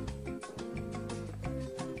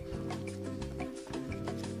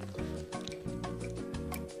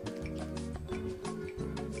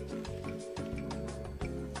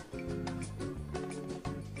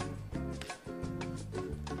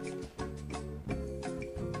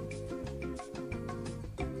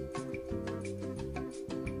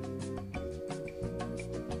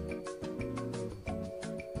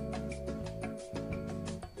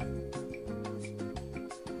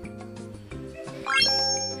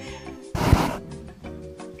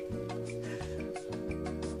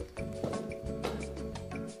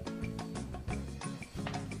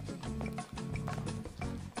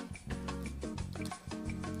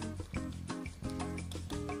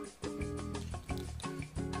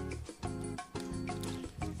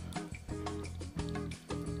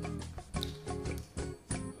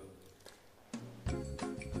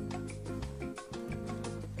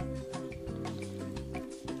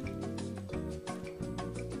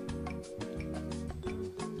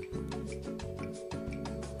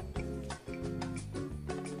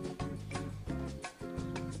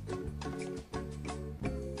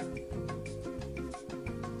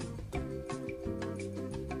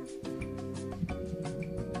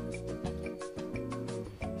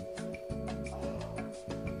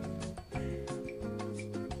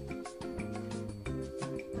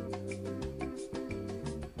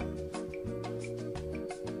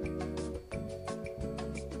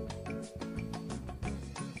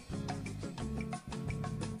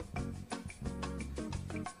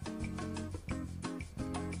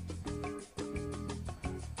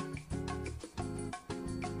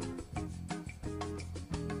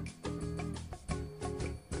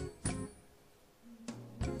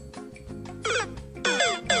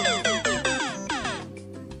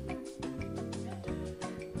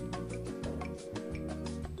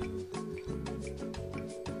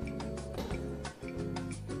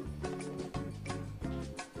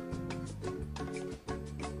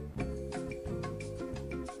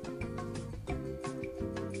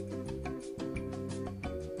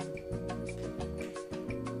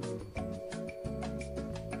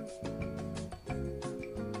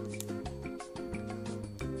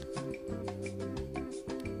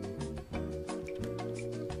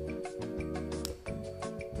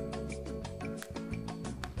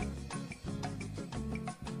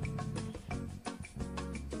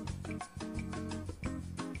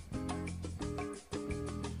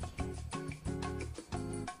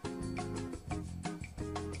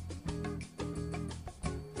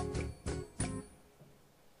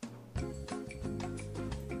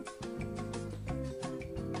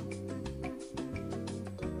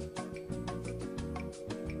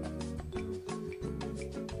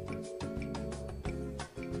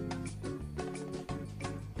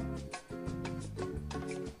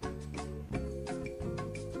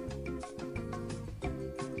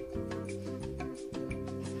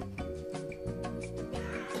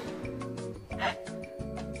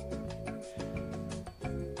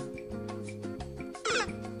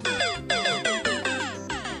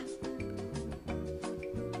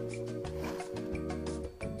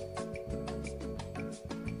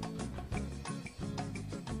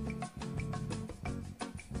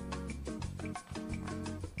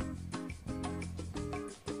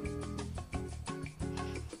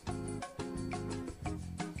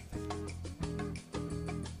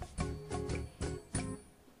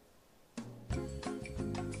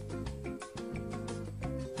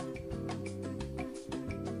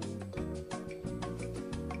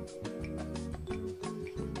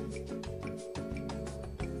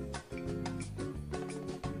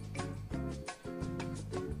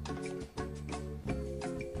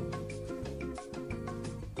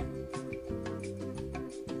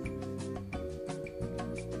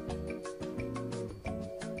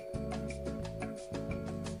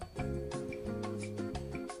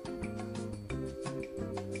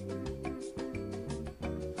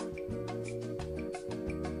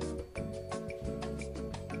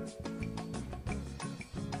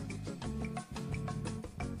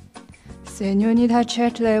 Señorita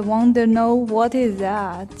Chetle want to know what is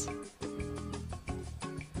that?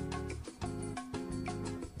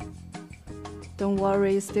 Don't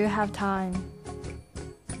worry, you still have time.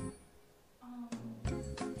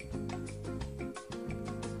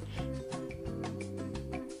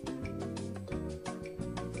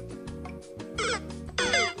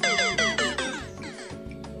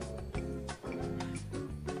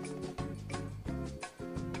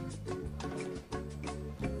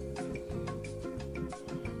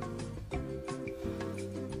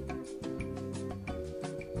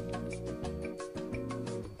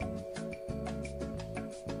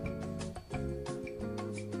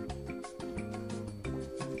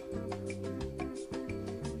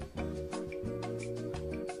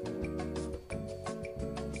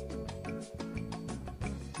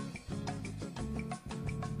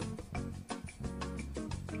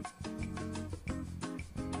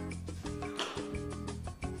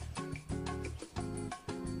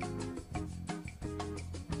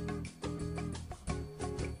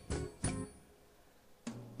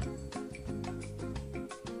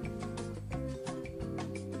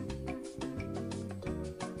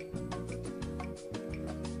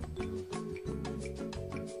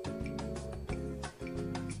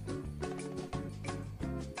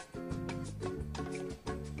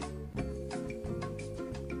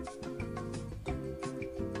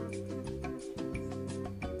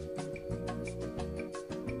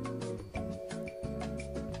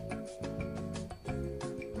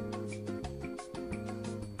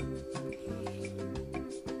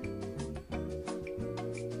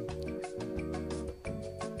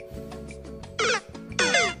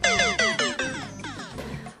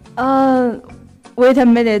 Wait a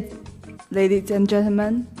minute, ladies and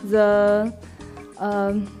gentlemen.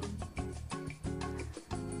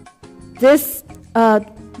 This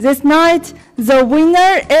night, the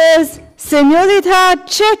winner is Señorita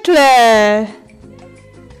Chetle.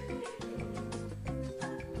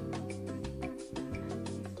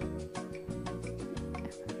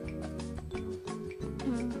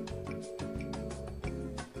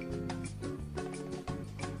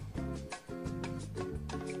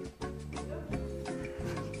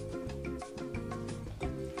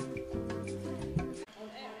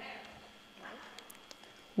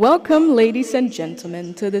 Welcome, ladies and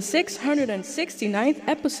gentlemen, to the 669th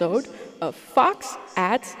episode of Fox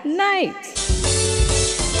at Night.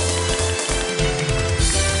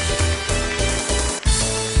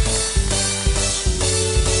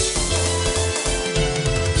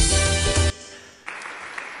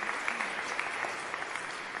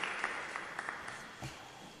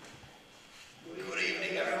 Good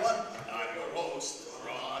evening, everyone. I'm your host,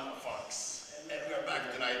 Ron Fox, and we're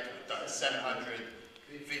back tonight with our 757th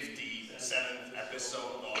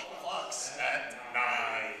episode of Fox at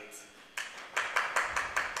Night.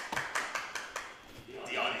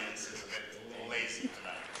 The audience is a bit lazy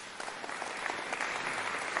tonight.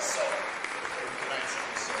 So, for tonight's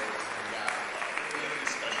episode, we have a really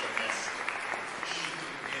special guest. She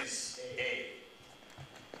is a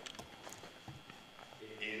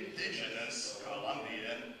indigenous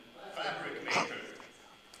Colombian fabric maker,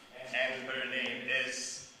 and her name is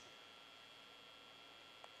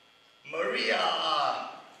Maria.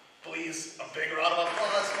 Please, a big round of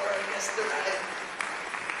applause for our guest tonight.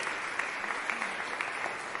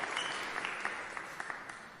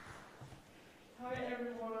 Hi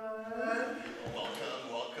everyone.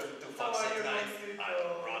 Welcome to Fox at Night. I'm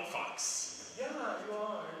Ron Fox. Yeah, you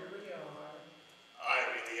are. You really are. I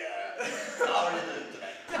really am. How are you doing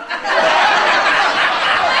tonight?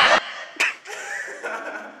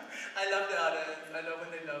 I love the audience. I love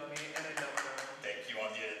when they love me, and I love them. Thank you,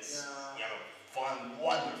 audience. Yeah. You have a fun,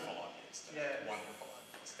 wonderful audience tonight. Yes. Wonderful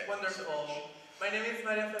audience. Thank you so Wonderful. much. My name is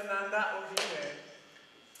Maria Fernanda Uribe.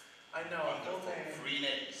 I know, full Wonderful. name. 3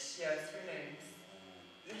 names. Yes, 3 names.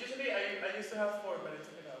 Usually I used to have 4, but I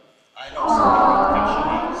took it out. I know some catchy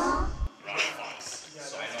names. Ron Fox. Yeah,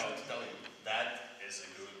 So I that's know how right. to tell you. That is a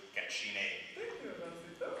good, catchy name. Thank you,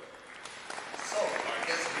 Rosito. So, our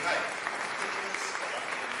guest tonight, indigenous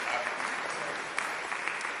Colombian fabric.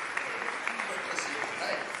 Purpose here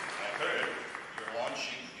tonight, I heard you're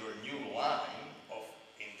launching your new line of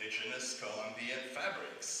indigenous Colombian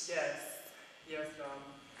fabrics. Yes. Yes, Ron.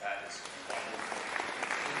 That is wonderful.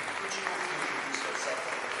 Could you introduce yourself a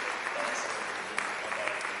little bit? Tell us a little bit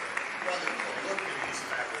about the wonderful look of these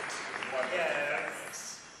fabrics. Wonderful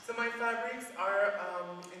fabrics. So my fabrics are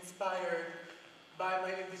inspired by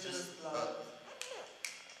my indigenous blood.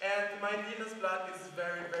 And my indigenous blood is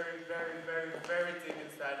very, very, very, very, very deep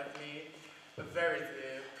inside of me. Very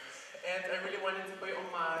deep. And I really wanted to pay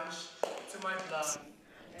homage to my blood.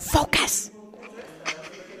 Focus.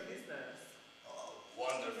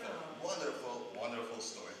 Wonderful, wonderful, wonderful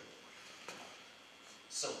story.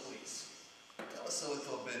 So please, tell us a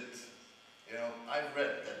little bit, you know, I've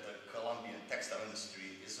read that the Colombian textile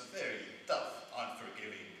industry is a very tough,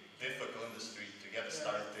 unforgiving, difficult industry to get a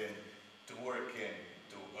start in, to work in,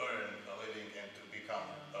 to earn a living, and to become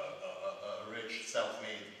a rich,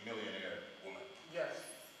 self-made millionaire woman. Yes,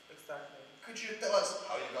 exactly. Could you tell us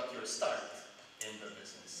how you got your start in the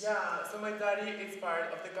business? Yeah, so my daddy is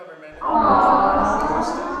part of the government.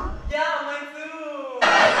 Aww. Yeah, mine too!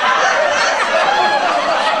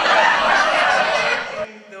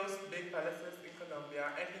 In those big palaces in Colombia,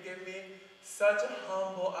 and he gave me such a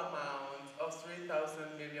humble amount of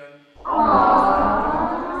 $3,000 million. I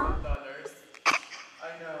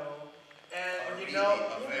know. And you know,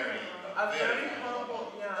 a very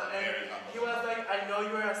humble, yeah. And he was like, I know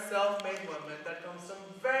you're a self-made woman that comes from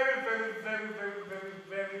very, very, very, very, very,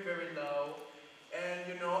 very, very low. And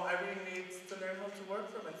you know, I really need to learn how to work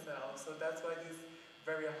for myself. So that's why this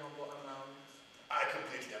very humble amount. I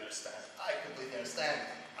completely understand. I completely understand.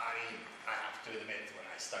 I mean, I have to admit, when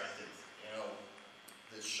I started, you know,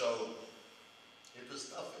 this show, it was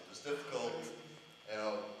tough, it was difficult. You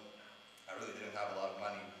know, I really didn't have a lot of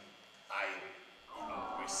money. I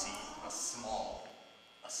received a small,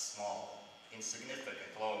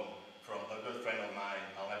 insignificant loan from a good friend of mine.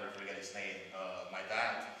 I'll never forget his name, my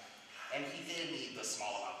dad. And he gave me the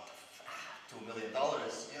small amount of $2 million,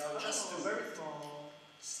 you know, just to very small.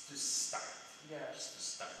 Just to start. Yeah. Just to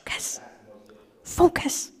start.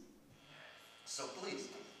 Focus. So please,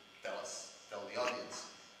 tell the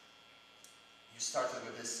audience. You started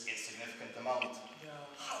with this insignificant amount. Yeah.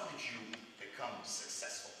 How did you become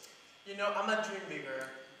successful? You know, I'm a dream bigger.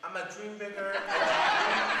 I'm a dream bigger.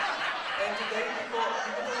 And today people don't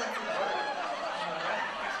want to work.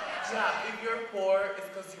 Yeah, if you're poor, it's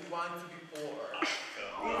because you want to be poor. It's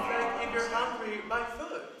like if you're hungry, buy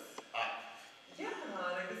food. Yeah,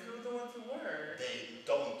 like these people don't want to work. They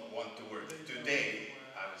don't want to work. Today,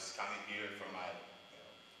 I was coming here from my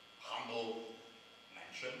humble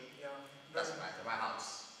mansion. Yeah. Doesn't matter, my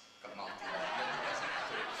house. Come on,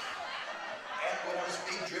 and when I was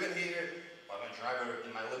being driven here by my driver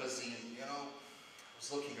in my limousine, you know, I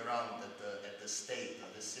was looking around at the state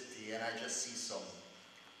of the city, and I just see some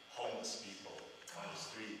homeless people on the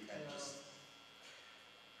street, and just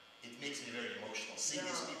it makes me very emotional. Seeing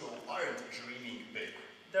these people who aren't dreaming big,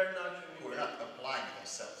 they're not dreaming who are not applying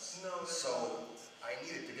themselves. No, so I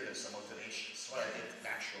needed to give them some motivation. So what I did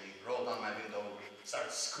naturally, rolled down my window,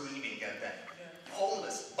 started screaming at them.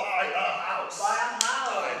 Homeless, buy a house. Buy a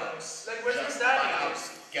house. Buy a house. Like, where's Just your daddy? buy a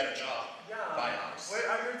house, get a job, Yeah. buy a house. Where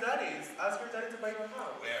are your daddies? Ask your daddy to buy you a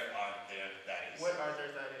house. Where are their daddies? Where are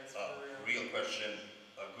their daddies? Real question,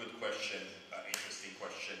 a good question, an interesting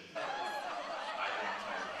question. I don't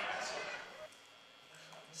know the answer.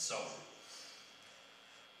 So,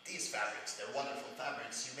 these fabrics, they're wonderful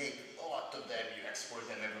fabrics. You make a lot of them, you export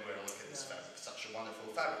them everywhere. Look at this fabric, such a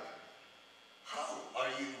wonderful fabric. How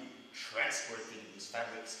are you transporting these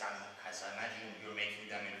fabrics? As I imagine you're making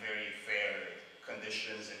them in very fair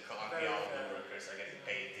conditions in Colombia. All the workers are getting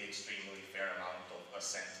paid the extremely fair amount of a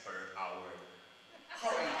cent per hour.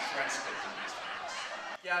 How are you transporting these fabrics?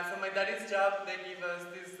 Yeah, so my daddy's job, they give us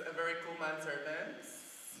these very cool manservants.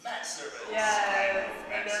 Manservants? Yes.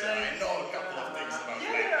 I know a couple of things about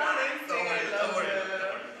yeah, men. they're amazing. Don't worry.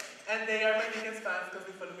 And they are my biggest fans because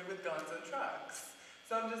they follow me with guns and trucks.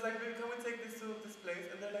 So I'm just like, babe, can we take this to this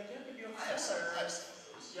place? And they're like, yeah, maybe of course. I have some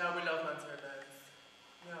of those. Yeah, we love manservants.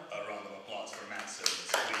 Yeah. A round of applause for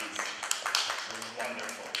manservants, please.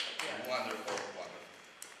 Wonderful. Yeah. Wonderful, wonderful.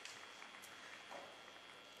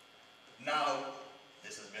 Now,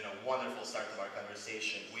 this has been a wonderful start of our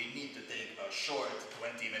conversation. We need to take a short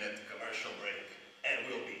 20-minute commercial break. And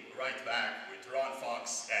we'll be right back with Ron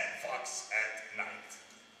Fox and Fox at Night.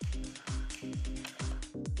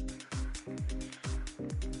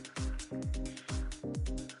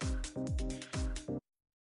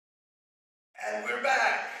 And we're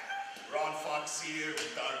back! Ron Fox here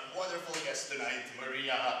with our wonderful guest tonight,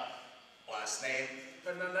 Maria, last name?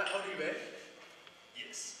 Fernanda Uribe.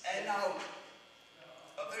 Yes, and now,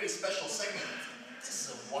 a very special segment. This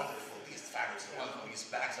is wonderful, these fabrics are wonderful, these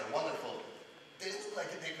bags are wonderful. They look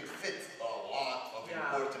like they could fit a lot of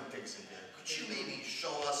important things in there. Could you maybe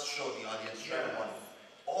show us, show the audience, show everyone,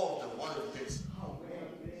 all of the wonderful things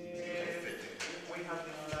they can fit in there? We have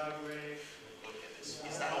the elaborate. Look at this.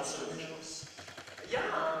 Is that also originals? Yeah.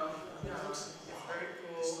 It's very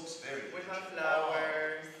cool. This looks very We have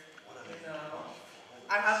flowers. You know.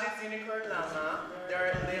 I have this unicorn llama. They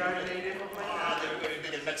are native of my dad. They're very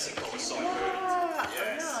big and in Mexico, so I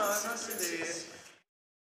heard. Yes.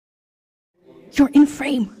 You're in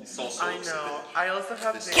frame. I know. I also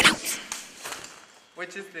have this. Get out.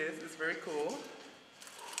 Which is this. It's very cool.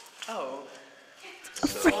 Oh. A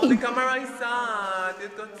frame. Oh, the camera is sad.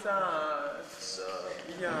 It got sad.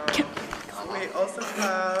 Yeah. We also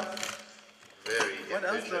have. Very What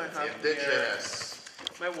else do I have indigenous.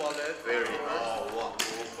 My wallet. Very. Oh,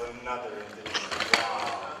 another indigenous.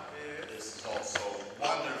 Wow. This is also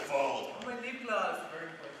wonderful. My lip gloss. Very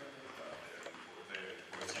important. Very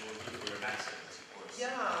important. You will do for your accents, of course.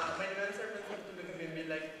 Yeah, my friends are going to look at me and be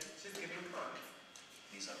like, she's giving crumbs.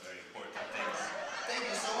 These are very important things. Thank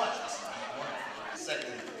you so much. This is wonderful.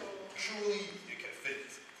 Second, truly you can fit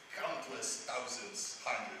countless thousands,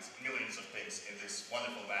 hundreds, millions of things in this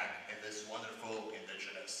wonderful bag, in this wonderful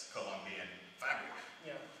indigenous Colombian fabric.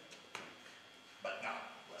 Yeah. But now,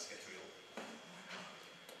 let's get real.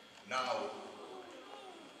 Now,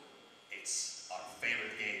 it's our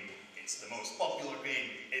favorite game. It's the most popular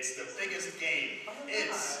game. It's the biggest game.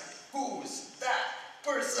 It's Who's That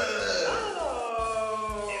Person?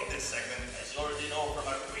 Oh. In this segment, as you already know from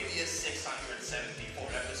our previous 674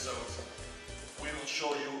 episodes, we will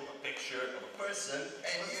show you a picture of a person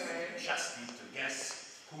and you just need to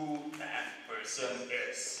guess who that person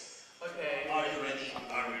is. Okay. Are you ready?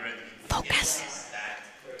 Are we ready? Focus. Guess that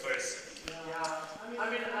person. Yeah. I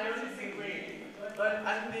mean, I only see green, but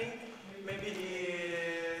I think maybe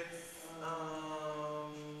it's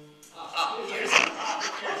Here's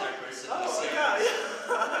our person. Oh, yeah.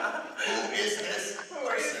 Who is this person? Who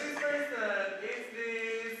is this person? Is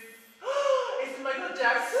this? Is it Michael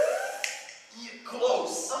Jackson? Yeah,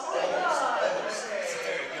 close. Oh my God. Almost. Okay. It's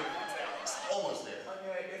very good. It's almost there.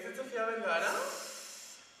 Okay. Is it Sofia Vergara?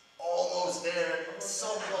 Almost there. So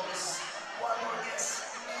close. One more guess.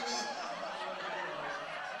 Maybe.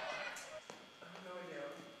 No idea.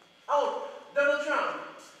 Oh, Donald Trump.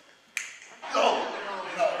 No.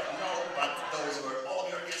 But those were all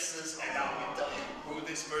your guesses, and now we tell you who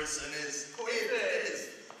this person is. Who is it? It is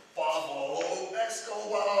Pablo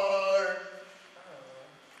Escobar.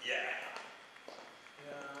 Yeah.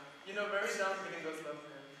 You know, very dumb gringos love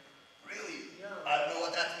him. Really? Yeah. I don't know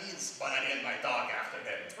what that means, but I named my dog after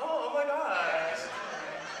him. Oh my God. His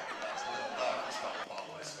little dog is called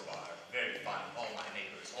Pablo Escobar. Very fun. All my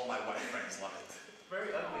neighbors, all my white friends love it.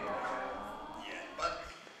 Very ugly. Yeah, but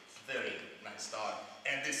very nice dog.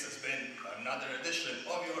 And this has been another edition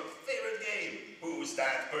of your favorite game, Who's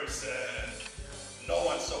That Person? No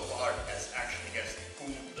one so far has actually guessed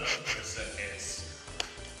who the person is.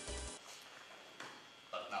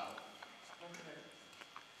 But now,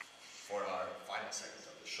 for our final segment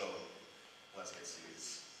of the show, let's get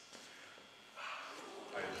serious.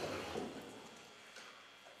 Are you ready?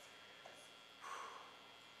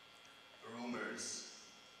 Rumors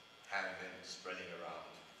have been spreading around.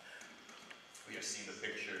 We have seen the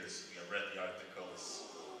pictures, we have read the articles.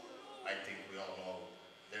 I think we all know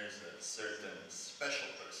there's a certain special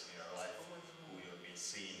person in your life who you've been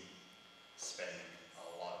seeing spending a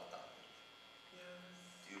lot of time.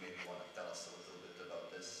 Do you maybe want to tell us a little bit about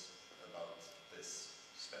this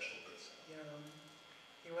special person? Yeah.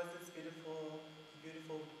 He was this beautiful,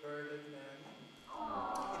 beautiful birded man.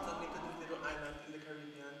 He took me to this little island in the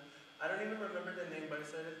Caribbean. I don't even remember the name, but it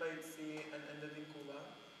started by sea and ended in Cuba.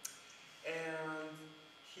 And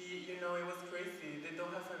he, you know, it was crazy. They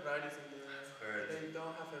don't have Ferraris in there. They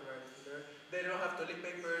don't have Ferraris in there. They don't have toilet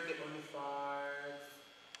paper. They only farts.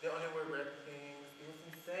 They only wear red things. It was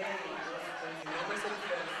insane. It was crazy. No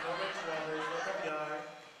Mercedes-Benz, no Range Rovers, no caviar.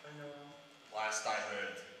 I know. Last I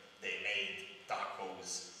heard, they made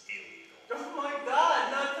tacos illegal. Oh my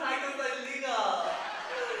God! Not tacos illegal.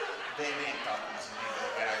 They made tacos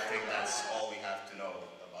illegal, and I think that's all we have to know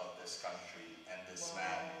about this country and this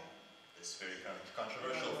man. This very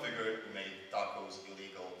controversial figure who made tacos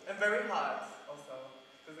illegal. And very hot, also.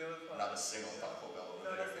 Because it was hot. Not a single Taco Bell over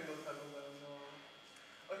Not there. a single Taco Bell, no.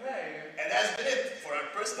 Okay. And that's been it for our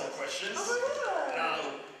personal questions. Oh my God. Now,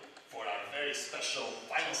 for our very special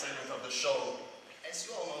final segment of the show. As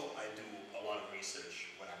you all know, I do a lot of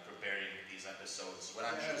research when I'm preparing these episodes, when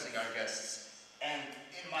I'm choosing our guests. And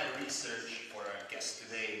in my research for our guest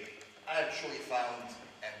today, I actually found,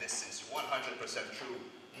 and this is 100% true,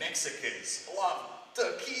 Mexicans love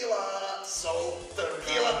tequila, so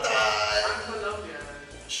tequila time! I'm Colombian.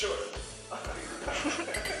 Sure. Okay.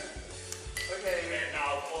 And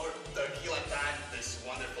now for tequila time, this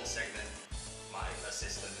wonderful segment, my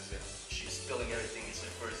assistant is in. She's spilling everything. It's her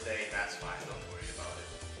first day. That's fine. Don't worry about it.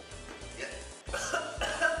 Yeah.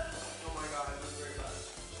 Oh my God, it was very bad.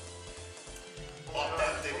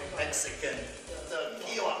 Authentic Mexican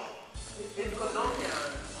tequila. It's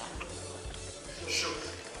Colombian.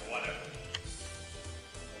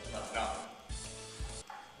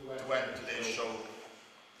 to end today's show,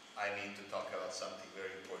 I need to talk about something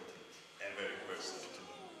very important and very personal to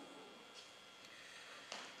me.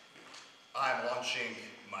 I'm launching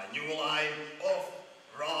my new line of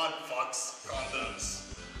Ron Fox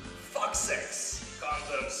condoms. Fox sex.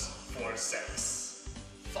 Condoms for sex.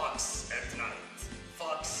 Fox at night.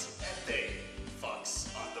 Fox at day. Fox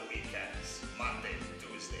on the weekends. Monday,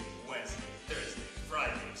 Tuesday, Wednesday, Thursday,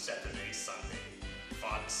 Friday, Saturday, Sunday.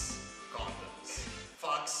 Fox condoms.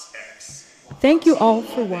 Fox X. Thank you all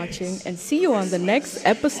for watching and see you on the next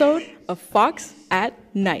episode of Fox at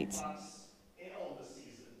Night. In all the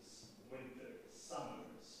seasons, winter, summer,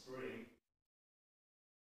 spring.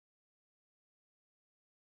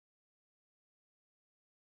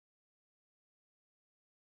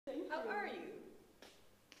 How are you?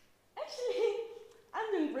 Actually,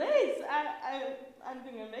 I'm doing great. I'm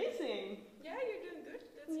doing amazing. Yeah, you're doing good.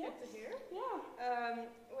 That's good to hear. Yeah.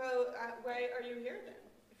 Well, why are you here then,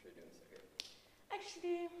 if you're doing so good?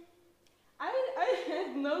 Actually, I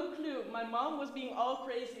had no clue. My mom was being all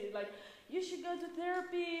crazy, like, you should go to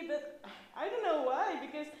therapy, but I don't know why,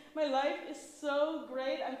 because my life is so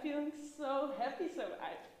great. I'm feeling so happy, so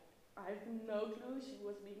I have no clue. She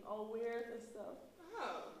was being all weird and stuff.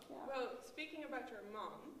 Oh, Yeah. well, speaking about your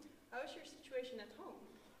mom, how's your situation at home?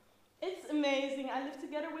 It's amazing. I live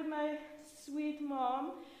together with my sweet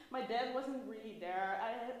mom. My dad wasn't really there.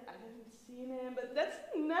 I haven't seen him, but that's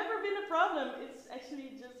never been a problem. It's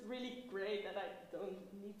actually just really great that I don't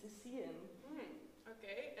need to see him.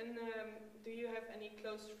 Okay, and do you have any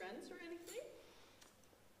close friends or anything?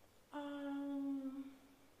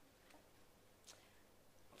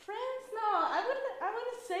 Friends? No, I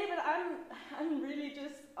wouldn't say, but I'm really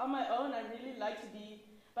just on my own. I really like to be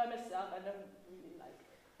by myself. I don't really like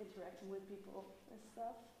interacting with people and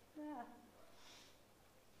stuff. Yeah.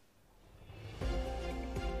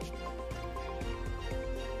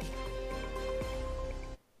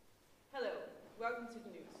 Hello, welcome to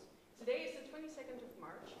the news. Today is the 22nd of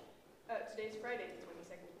March. Today is Friday, the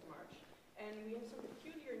 22nd of March, and we have some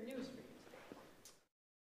peculiar news for you today.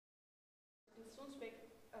 The Sonsbeek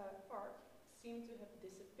Park seem to have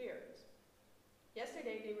disappeared.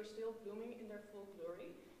 Yesterday they were still blooming in their full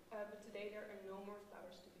glory, but today there are no more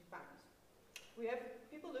flowers to be found. We have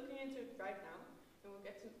people looking into it right now, and we'll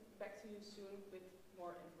get back to you soon with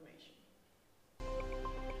more information.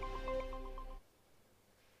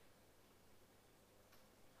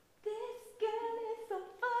 This girl is on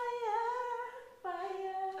fire.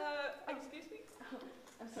 Excuse me?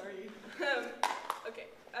 I'm sorry. Okay,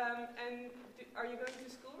 and are you going to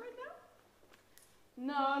school right now?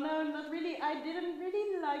 No, not really. I didn't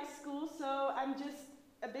really like school, so I'm just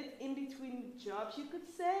a bit in between jobs, you could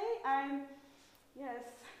say. I'm,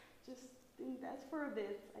 just doing that for a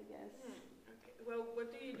bit, I guess. Okay, well,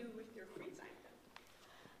 what do you do with your free time then?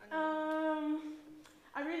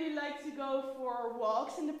 I really like to go for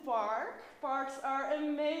walks in the park. Parks are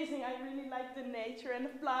amazing. I really like the nature and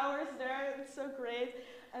the flowers there. It's so great.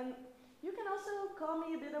 And you can also call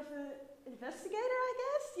me a bit of an investigator, I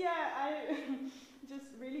guess. Yeah, I'm just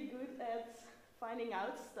really good at finding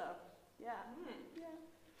out stuff. Yeah. Yeah.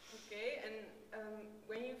 Okay, and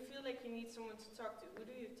when you feel like you need someone to talk to, who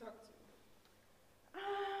do you talk to?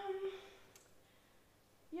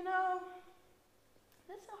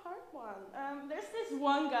 That's a hard one. There's this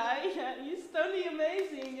one guy, he's totally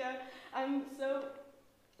amazing. Yeah, I'm so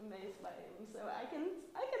amazed by him. So I can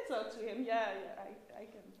talk to him. Yeah, I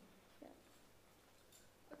can. Yeah.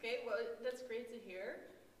 Okay, well that's great to hear.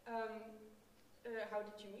 How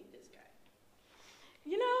did you meet this guy?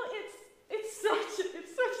 It's such a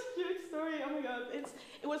cute story. Oh my god!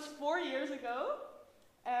 It was 4 years ago.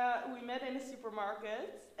 We met in a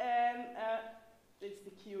supermarket, and it's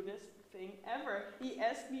the cutest thing ever. He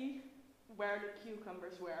asked me where the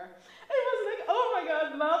cucumbers were. And I was like, oh my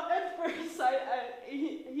god, love at first sight.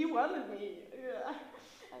 He wanted me. Yeah,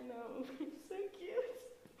 I know. It's so cute.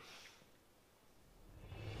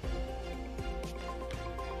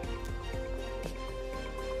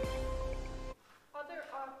 Other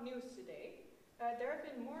odd news today. There have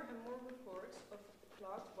been more and more reports of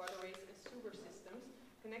clogged waterways and sewer systems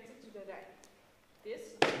connected to the Rijn.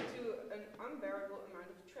 This due to an unbearable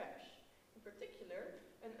amount of trash. In particular,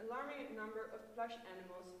 an alarming number of plush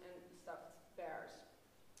animals and stuffed bears.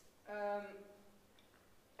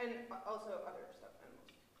 And also other stuffed animals.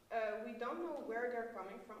 We don't know where they're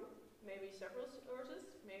coming from. Maybe several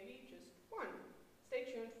sources, maybe just one. Stay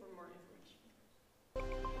tuned for more information.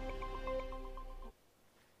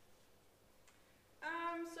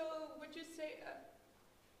 So would you say...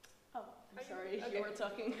 I'm sorry, okay. you were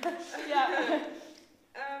talking. Yeah.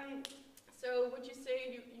 So would you say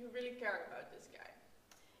you really care about this guy?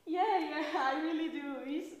 Yeah, I really do.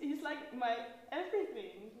 He's like my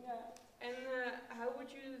everything. Yeah. And how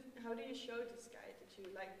do you show this guy that you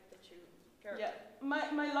care Yeah,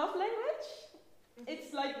 my love language,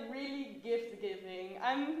 it's like really gift giving.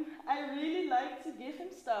 I really like to give him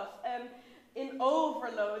stuff and in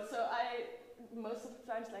overload. So I most of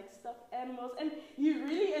the times like stuffed animals, and he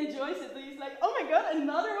really enjoys it. He's like, oh my god,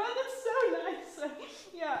 another one. That's so nice. So,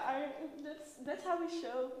 yeah, that's how we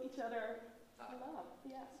show each other love.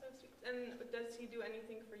 Yeah. So sweet. And does he do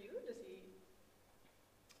anything for you? Does he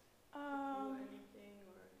do anything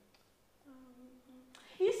or?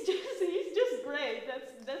 He's just great.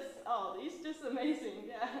 That's all. He's just amazing.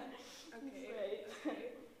 Yeah. Okay. He's great. Okay.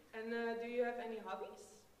 And do you have any hobbies?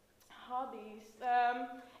 Hobbies.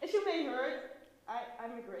 As you may heard,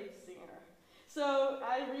 I'm a great singer. So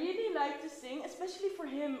I really like to sing, especially for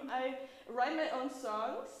him. I write my own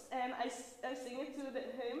songs and I sing it to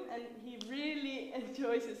him, and he really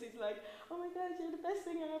enjoys it. He's like, oh my god, you're the best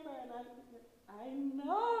singer ever. And I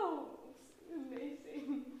know. It's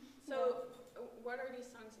amazing. So what are these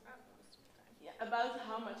songs about most of the time? Yeah, about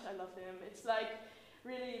how much I love him. It's like,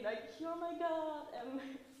 really like, oh my god, and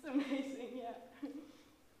it's amazing, yeah.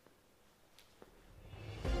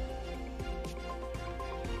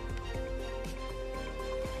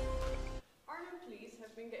 Arnhem police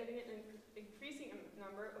have been getting an increasing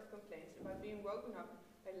number of complaints about being woken up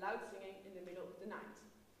by loud singing in the middle of the night.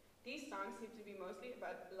 These songs seem to be mostly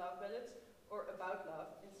about love ballads or about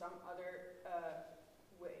love in some other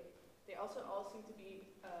way. They also all seem to be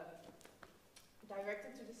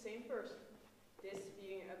directed to the same person, this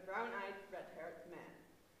being a brown-eyed, red-haired man.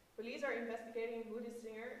 Police are investigating who this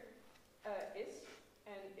singer is,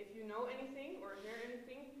 and if you know anything or hear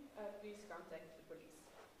anything, please contact the police.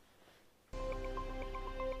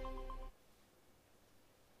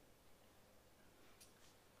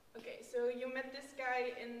 Okay, so you met this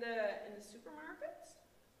guy in the supermarket?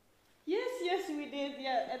 Yes, we did.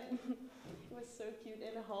 Yeah, and it was so cute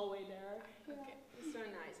in the hallway there. Okay, so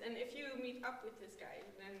nice. And if you meet up with this guy,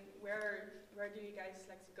 then where do you guys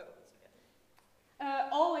like to go together?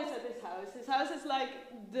 Always at his house. His house is like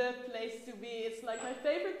the place to be. It's like my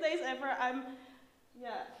favorite place ever. I'm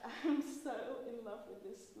so in love with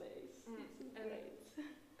this place. It's great.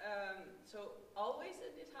 So always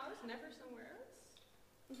at his house, never somewhere else?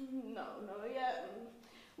 No, yeah.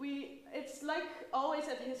 It's like always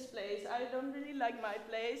at his place. I don't really like my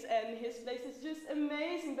place, and his place is just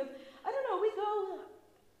amazing. But I don't know, we go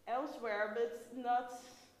elsewhere, but not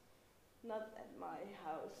at my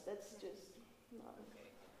house. That's just not. Okay.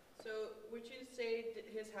 So would you say that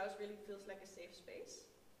his house really feels like a safe space?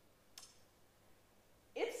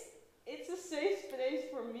 It's a safe space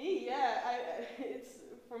for me. Yeah, it's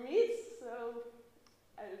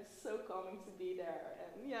so calming to be there,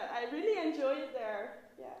 and yeah, I really enjoy it there.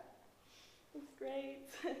 Yeah, it's great.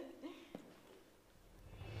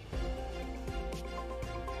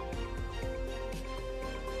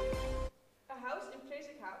 A house in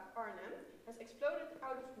Pleesikhaaf, Arnhem, has exploded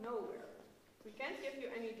out of nowhere. We can't give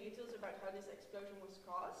you any details about how this explosion was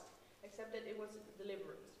caused, except that it was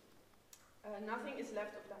deliberate. Nothing is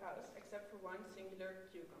left of the house except for one singular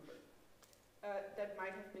cucumber that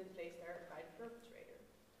might have been placed there by the perpetrator.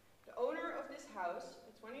 The owner of this house,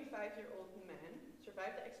 a 25-year-old man,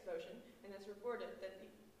 survived the explosion and has reported that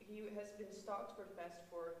he has been stalked for the past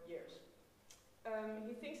 4 years.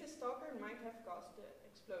 He thinks his stalker might have caused the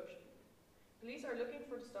explosion. Police are looking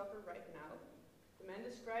for the stalker right now. The man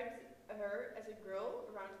described her as a girl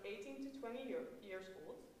around 18 to 20 years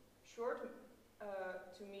old, short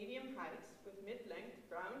to medium height, with mid-length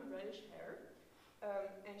brown reddish hair,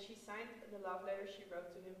 and she signed the love letter she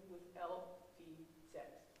wrote to him with LVZ.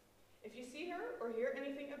 If you see her or hear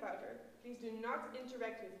anything about her, please do not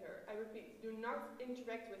interact with her. I repeat, do not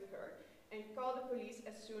interact with her, and call the police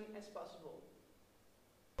as soon as possible.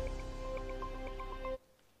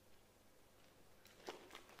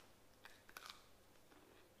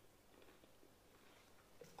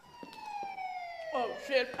 Oh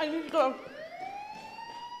shit, I need to go.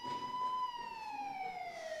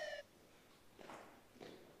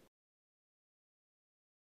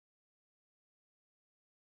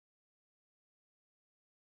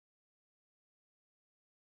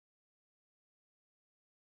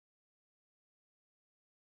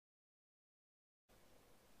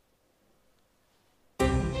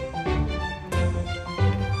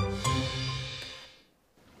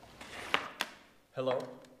 Hello.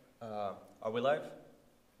 Are we live?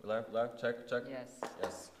 Live? Check.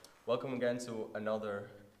 Yes. Welcome again to another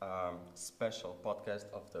special podcast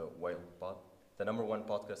of the Whale Pod, the #1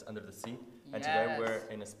 podcast under the sea. And today we're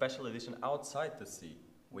in a special edition outside the sea.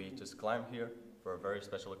 We just climbed here for a very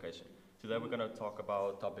special occasion. Today we're going to talk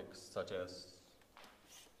about topics such as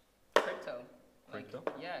Crypto. Crypto?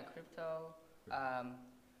 Crypto.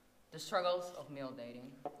 The struggles of male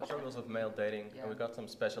dating. The struggles of male dating, Yeah. and we got some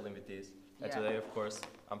special invitees. And Yeah. today, of course,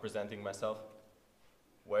 I'm presenting myself,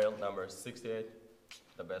 Whale number 68,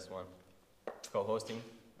 the best one, co-hosting.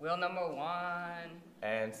 Wheel number 1.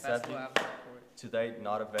 And Best sadly, one I've recorded. today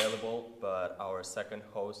not available, but our second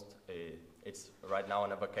host, it's right now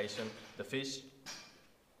on a vacation, the fish.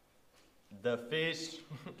 The fish.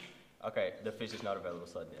 Okay, the fish is not available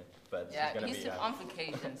sadly, but Yeah, she's gonna he's be. on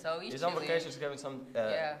vacation, so he's on chilling. vacation. He's having some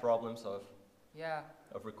Yeah. problems of Yeah.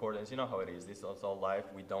 recordings. You know how it is. This is all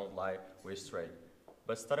live. We don't lie. We're straight.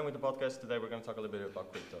 But starting with the podcast today, we're gonna talk a little bit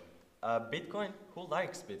about crypto. Bitcoin. Who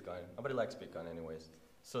likes Bitcoin? Nobody likes Bitcoin, anyways.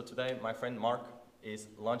 So today, my friend Mark is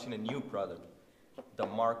launching a new product, the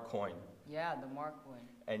Mark Coin. Yeah, the Mark one.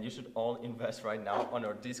 And you should all invest right now on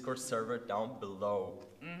our Discord server down below.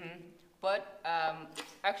 But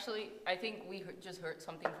actually, I think we just heard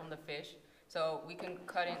something from the fish, so we can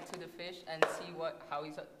cut into the fish and see how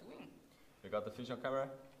he's doing. We got the fish on camera.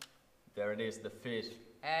 There it is, the fish.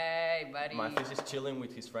 Hey, buddy. My fish is chilling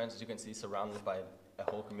with his friends. As you can see, surrounded by a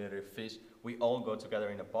whole community of fish. We all go together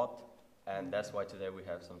in a pot, and that's why today we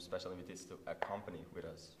have some special invitees to accompany with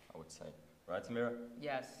us, I would say. Right, Samira?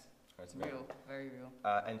 Yes. Right, Samira? Real, very real.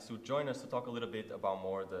 And to join us to talk a little bit about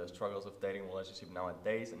more the struggles of dating relationship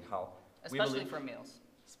nowadays and how we Especially believe- for males.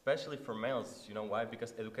 Especially for males, you know why?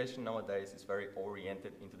 Because education nowadays is very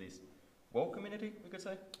oriented into this woke community, we could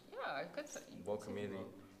say? Yeah, I could say. Woke community.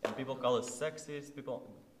 And people call us sexist,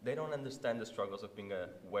 they don't understand the struggles of being a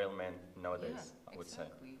whale man nowadays, I would say.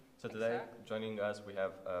 So today, joining us, we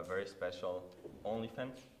have a very special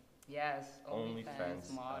OnlyFans. Yes,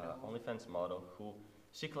 OnlyFans model. OnlyFans model who,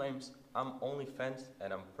 she claims, I'm OnlyFans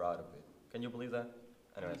and I'm proud of it. Can you believe that?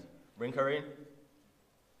 Anyways, bring her in.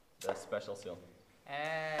 The special seal.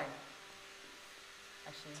 Hey.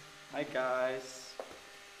 Actually. Hi guys.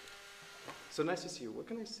 So nice to see you. Where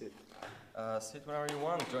can I sit? Sit wherever you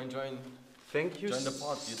want. Join. Thank you Join the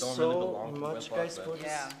pod. You don't so really belong to much, Whale guys, Pod, for but-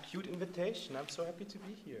 this cute invitation. I'm so happy to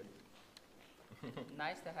be here.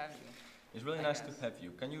 Nice to have you. It's really I nice guess. to have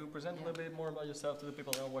you. Can you present a little bit more about yourself to the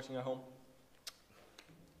people that are watching at home?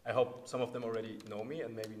 I hope some of them already know me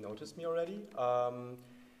and maybe noticed me already.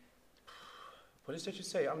 What is that you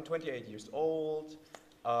say? I'm 28 years old.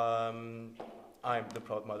 I'm the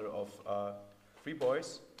proud mother of 3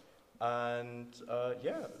 boys. And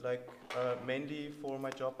mainly for my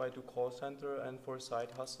job I do call center, and for side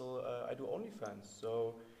hustle I do OnlyFans.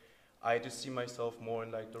 So I just see myself more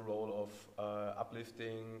in like the role of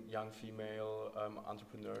uplifting young female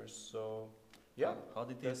entrepreneurs. So yeah, How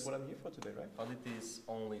did that's this? what I'm here for today, right? How did this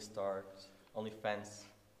OnlyFans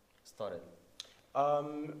started?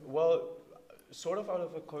 Well, sort of out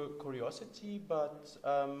of a curiosity, but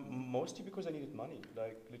mostly because I needed money.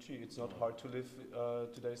 Like literally, it's not hard to live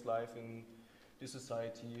today's life in this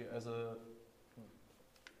society as a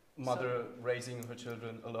mother raising her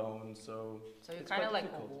children alone. So So you're it's kind of quite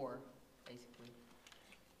like difficult. a war, basically.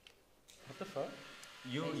 What the fuck?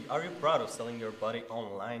 Are you proud of selling your body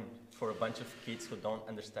online for a bunch of kids who don't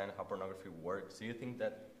understand how pornography works? Do you think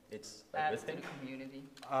that it's a Bad good to thing? the community.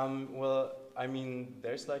 Well, I mean,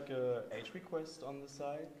 there's like a age request on the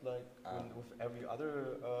site, like with every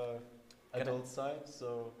other Can I- adult site.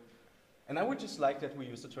 So, and I would just like that we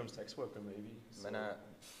use the term sex worker, maybe. So.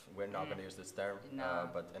 We're not going to use this term, No.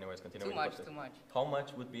 but anyways, continue. Too with the much, podcast. too much. How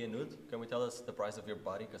much would be a nude? Can we tell us the price of your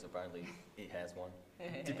body? Because apparently he has one.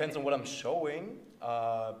 Depends on what I'm showing,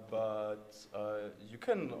 but you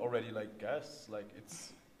can already like guess. Like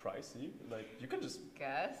it's pricey. Like you can just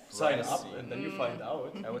Guess? sign up Pricey. and then you find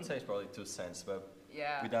out. I would say it's probably 2 cents, but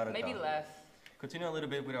Yeah, without a maybe doubt. less. Continue a little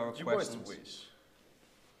bit with our You boys questions. wish.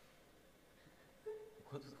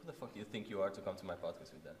 Who the fuck do you think you are to come to my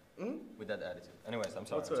podcast with that? Hmm? With that attitude. Anyways, I'm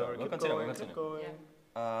sorry. Whatsoever. We'll Keep continue. going, We'll keep continue.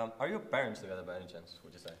 going. Are your parents together by any chance?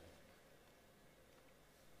 Would you say?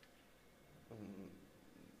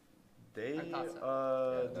 They I thought so.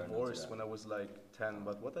 Yeah, they're not divorced together. when I was like 10,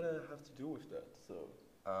 but what did I have to do with that? So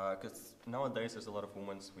Because nowadays there's a lot of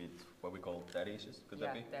women with what we call daddy issues. Could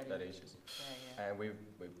that Yeah, be? daddy issues. Yeah. And we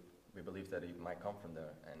believe that it might come from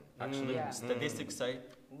there. And actually, Yeah. statistics say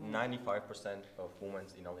 95% of women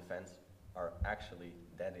in OnlyFans are actually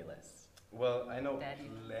daddyless. Well, I know Daddy.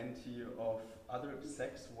 plenty of other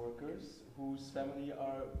sex workers whose family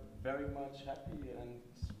are very much happy and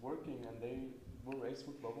working, and they were raised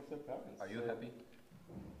with both of their parents. Are you So, happy?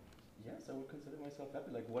 Yes, I would consider myself happy.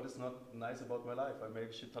 Like, what is not nice about my life? I make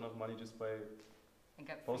a shit ton of money just by And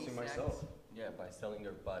get free posting sex. myself. Yeah, by selling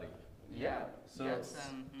your body. Yeah. So That's,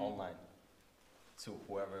 online. to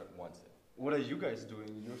whoever wants it. What are you guys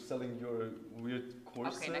doing? You're selling your weird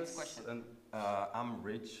courses? Okay, next question. And I'm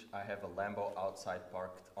rich. I have a Lambo outside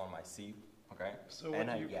parked on my seat. Okay. so and what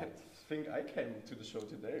I do you get. think I came to the show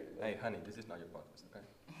today? Hey, honey, this is not your podcast,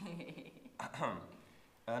 okay?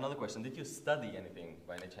 Another question: did you study anything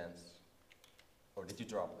by any chance, or did you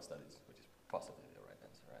drop the studies? Which is possibly the right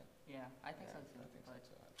answer, right? Yeah, I think so too. I think so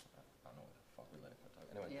too. I don't know what the fuck we let her talk.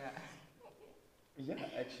 Anyway. Yeah.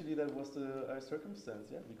 Yeah, actually that was the circumstance,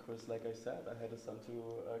 yeah, because like I said, I had a son to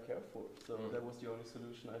care for, so that was the only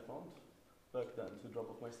solution I found back then to drop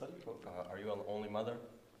off my study program. Are you an only mother?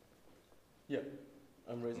 Yeah,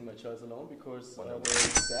 I'm raising my child alone because I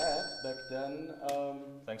was dad back then.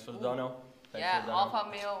 Thanks for the dono. Thanks Yeah, for the dono. Alpha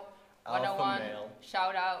Male 101. Alpha Male.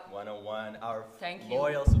 Shout out. 101, our Thank you.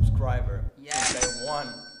 loyal subscriber. Yes. Since day one.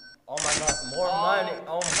 Oh my god, more money.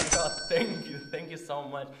 Oh my god, thank you so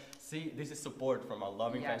much. See, this is support from our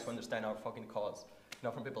loving fans Yes. who understand our fucking cause.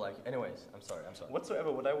 Not from people like, anyways, I'm sorry.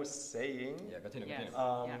 Whatsoever, what I was saying. Yeah, continue.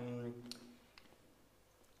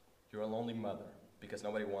 You're a lonely mother because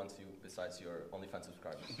nobody wants you besides your OnlyFans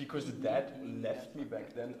subscribers. Because dad left me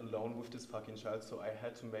back then alone with this fucking child, so I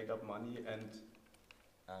had to make up money and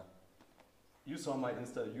you saw my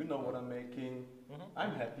Insta, you know what I'm making.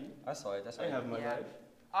 I'm happy. I saw it. I have my life.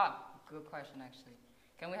 Good question actually.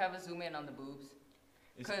 Can we have a zoom in on the boobs?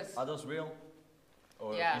 Are those real?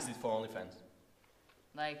 Or Yeah. is it for OnlyFans?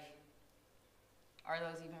 Like, are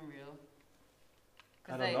those even real?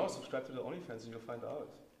 I don't know, subscribe to the OnlyFans and you'll find out.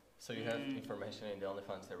 So you have information in the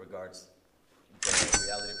OnlyFans that regards the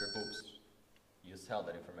reality of your boobs. You sell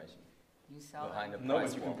that information. You sell behind the No, price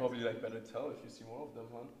but you wall. can probably like better tell if you see more of them,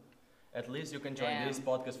 huh? At least you can join Damn. this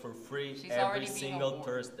podcast for free She's every already being a single whore.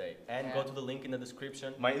 Thursday. And Yeah. go to the link in the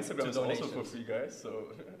description. My Instagram to is also donations. for free, guys,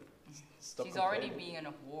 so stop She's already complaining. being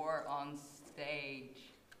a whore on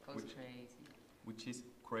stage. Goes crazy. Which is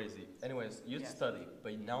crazy. Anyways, you Yes. study,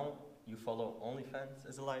 but now you follow OnlyFans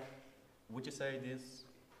as a life. Would you say this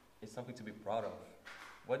is something to be proud of?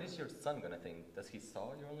 What is your son gonna think? Does he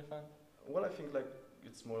saw your OnlyFans? Well, I think like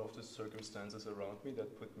it's more of the circumstances around me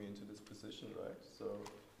that put me into this position, right? So.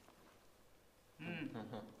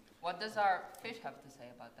 What does our fish have to say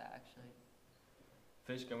about that actually?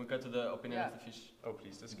 Fish, can we go to the opinion Yeah. of the fish? Oh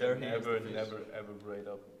please, this There can he is, never, the fish. never, ever braid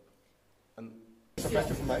up. And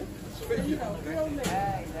Spreken voor mij.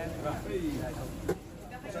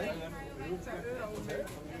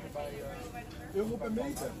 Euro per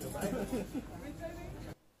meter.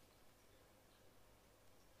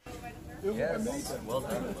 Yes, well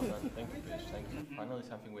done, well done. Thank you, Fish. Thank you. Finally,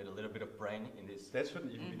 something with a little bit of brain in this. that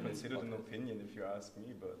shouldn't even be in this considered an podcast. opinion if you ask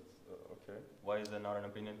me, but okay. Why is that not an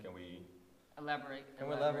opinion? Can we Elaborate.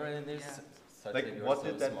 elaborate on this? Yeah. Such Like, that you're what so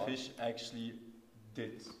did that smart? fish actually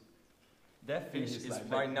did? That in fish his is life?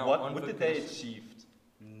 right Like, now what on did they vacation. achieve?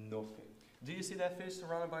 Nothing. Do you see that fish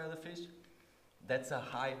surrounded by other fish? That's a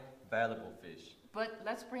high valuable fish. But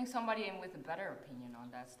let's bring somebody in with a better opinion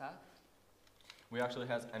on that stuff. We actually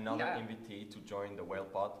have another Yeah. invitee to join the whale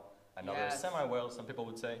pod. Another Yes. semi-whale, some people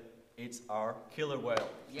would say. It's our killer whale.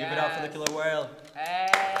 Give it up for the Yes. killer whale. Hey!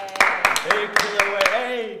 Hey, killer whale,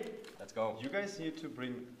 hey! Let's go. You guys need to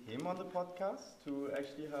bring him on the podcast to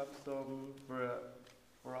actually have some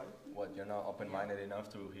variety. What, you're not open-minded enough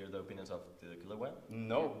to hear the opinions of the killer whale?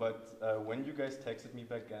 No, but when you guys texted me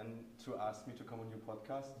back then to ask me to come on your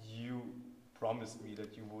podcast, you promised me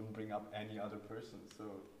that you wouldn't bring up any other person. So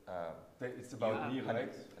it's about me,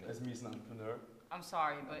 right? As me as an entrepreneur. I'm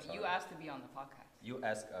sorry, but you asked to be on the podcast. You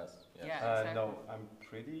ask us. Yes. Yeah, exactly. No, I'm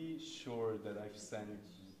pretty sure that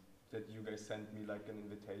that you guys sent me like an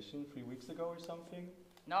invitation 3 weeks ago or something.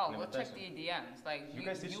 No, An we'll check invitation. the DMs. Like You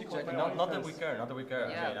guys did check would- my Not that OnlyFans. we care, not that we care.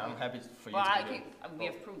 Yeah. I mean, I'm happy for you Well, to I do can, it. we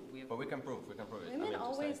have proof. We have But we can prove it. Women I mean, just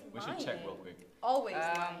always saying. We should check lying. real quick. Always Um,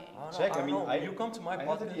 lying. Oh, no, Check, I don't mean, know. You come to my I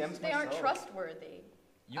have the podcast. DMs They aren't myself. trustworthy.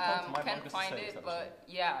 You come to my can't podcast to find say it, stuff. but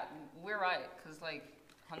yeah, we're right. Cause like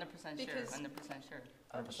 100% sure, Because- 100% sure,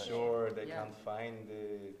 100% Sure, they Yeah. can't find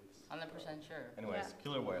it. 100% sure. Anyways, Yeah.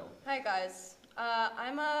 killer whale. Hi guys.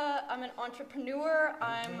 I'm an entrepreneur.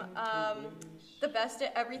 I'm the best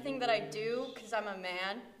at everything that I do because I'm a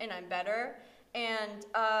man and I'm better. And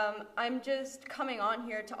I'm just coming on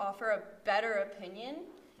here to offer a better opinion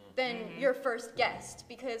than your first guest.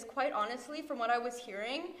 Because quite honestly, from what I was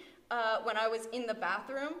hearing when I was in the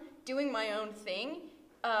bathroom doing my own thing,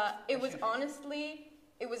 it was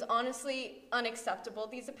honestly unacceptable,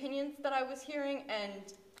 these opinions that I was hearing,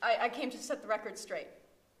 and I came to set the record straight.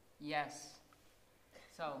 Yes.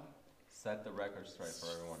 So. Set the record straight for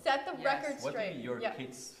everyone. Set the record What straight. do your Yeah.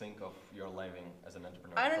 kids think of your living as an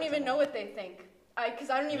entrepreneur? I don't for even know example? what they think. Because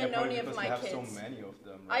I don't even know any of my have kids. so many of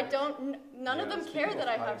them. I Right? don't. None of them care that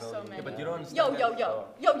I have so many. Yeah, but you don't understand.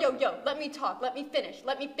 Yo. Let me talk. Let me finish.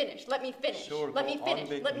 Let me finish. Sure, Let me go finish. on,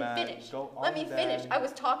 big Let me man. finish. Go Let me on finish. then. I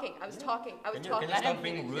was talking. I was talking. Can you stop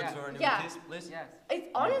being rude to her Yeah. kids, please? Yes. It's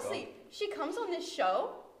honestly, she comes on this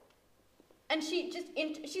show, and she's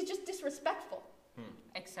just disrespectful.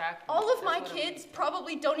 Exactly. All of That's my what it kids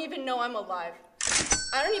probably don't even know I'm alive.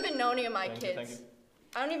 I don't even know any of my Thank kids. you.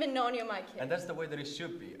 I don't even know any of my kids. And that's the way that it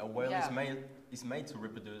should be. A whale Yeah. is made to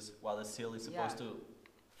reproduce, while a seal is supposed Yeah. to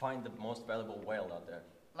find the most valuable whale out there.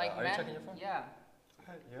 Like are you men- checking your phone? Yeah.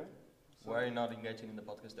 Yeah. Why are you not engaging in the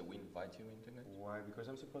podcast that we invite you into? Why? Because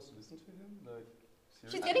I'm supposed to listen to him? Like,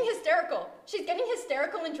 She's seriously? getting hysterical. She's getting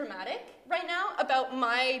hysterical and dramatic right now about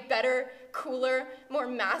my better, cooler, more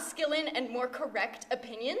masculine, and more correct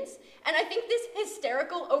opinions. And I think this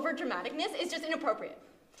hysterical over-dramaticness is just inappropriate.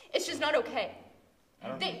 It's just not okay.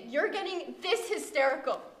 You're getting this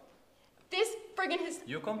hysterical. This friggin'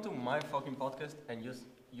 You come to my fucking podcast and you're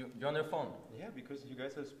on your phone. Yeah, because you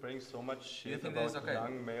guys are spraying so much You shit think that is about okay?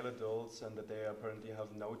 young male adults and that they apparently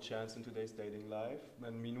have no chance in today's dating life.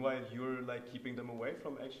 And meanwhile, you're like keeping them away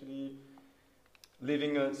from actually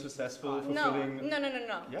living a successful, No. fulfilling.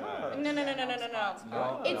 No. Yeah.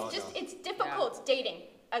 No. It's difficult dating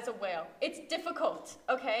as a whale. It's difficult,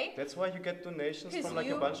 okay? That's why you get donations 'Cause from like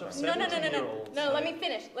you- a bunch of No, 17-year-olds. No, let me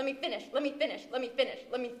finish. Let me finish.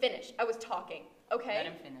 I was talking, okay? Let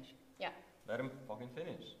him finish. Yeah. Let him fucking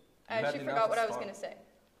finish. You I had actually enough forgot what to I was start. gonna say.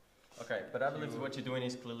 Okay, but I believe what you're doing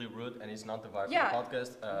is clearly rude and it's not the vibe Yeah. for the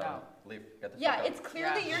podcast. No. Leave. Get the Yeah, fuck out. it's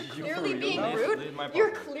clearly you're You clearly for real? being Leave- rude. leave my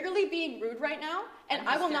You're podcast. clearly being rude right now, and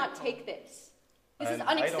I will not take this. This is And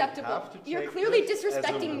I don't unacceptable. have to You're take clearly this as a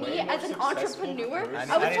disrespecting me way more as an successful entrepreneur. person.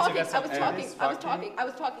 I I was need to talking. get some air. I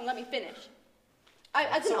was talking. Let me finish.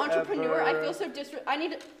 As an entrepreneur, I feel so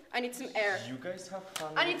I need some air. You guys have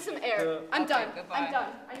fun. I need some air. The- I'm Okay, done. goodbye. I'm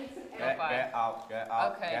done. I need some air. Get out. Get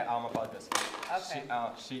out. Okay. Get out my podcast.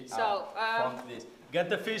 Okay. She So, out. Fuck this. Get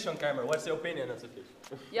the fish on camera. What's your opinion of the fish?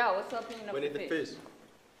 Yeah, what's the opinion of We the need the fish? fish.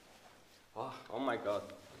 Oh my god.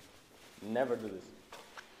 Never do this.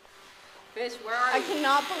 Fish, where are I you?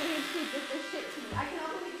 cannot believe she did this shit to me. I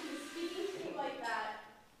cannot believe she's speaking to me like that.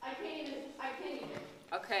 I can't even.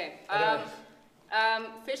 Okay.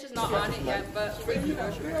 Fish is not on it yet, but quick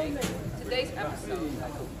commercial break. Today's episode.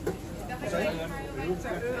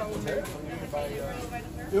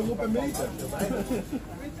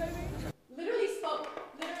 Literally spoke.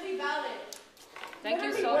 Literally valid. Thank you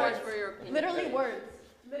Literally so much words. for your opinion. Literally words.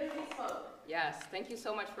 Literally spoke. Yes, thank you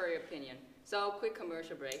so much for your opinion. So, quick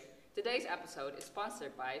commercial break. Today's episode is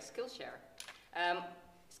sponsored by Skillshare.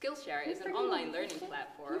 Skillshare is an online learning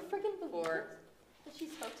platform for... That she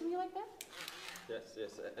spoke to me like that? Yes.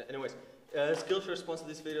 Anyways, Skillshare sponsored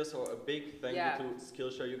this video, so a big thank Yeah. you to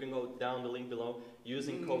Skillshare. You can go down the link below.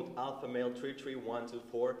 Using code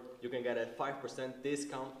ALPHAMALE33124, you can get a 5%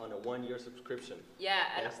 discount on a 1-year subscription. Yeah,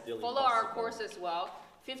 and That's still follow our impossible. course as well.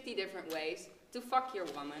 50 different ways to fuck your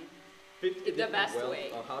woman. 50 The different best ways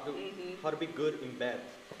way. on how Mhm. to be good in bed.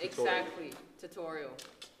 Tutorial. Exactly. Tutorial.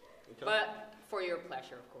 Okay. But for your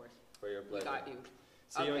pleasure, of course. For your pleasure. We got you.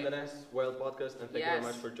 See you in the next Wild Podcast, and thank you very Yes.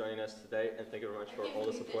 much for joining us today, and thank you very much for I can't all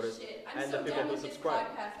the believe supporters this shit. I'm and so the people done who with this subscribe.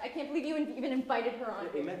 podcast. I can't believe you even invited her on.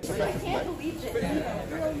 Amen. I can't believe this.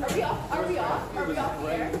 Are we off? Are we off? Are we off the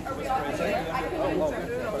air? Are we off the air? I couldn't.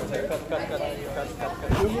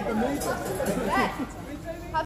 Cut. That.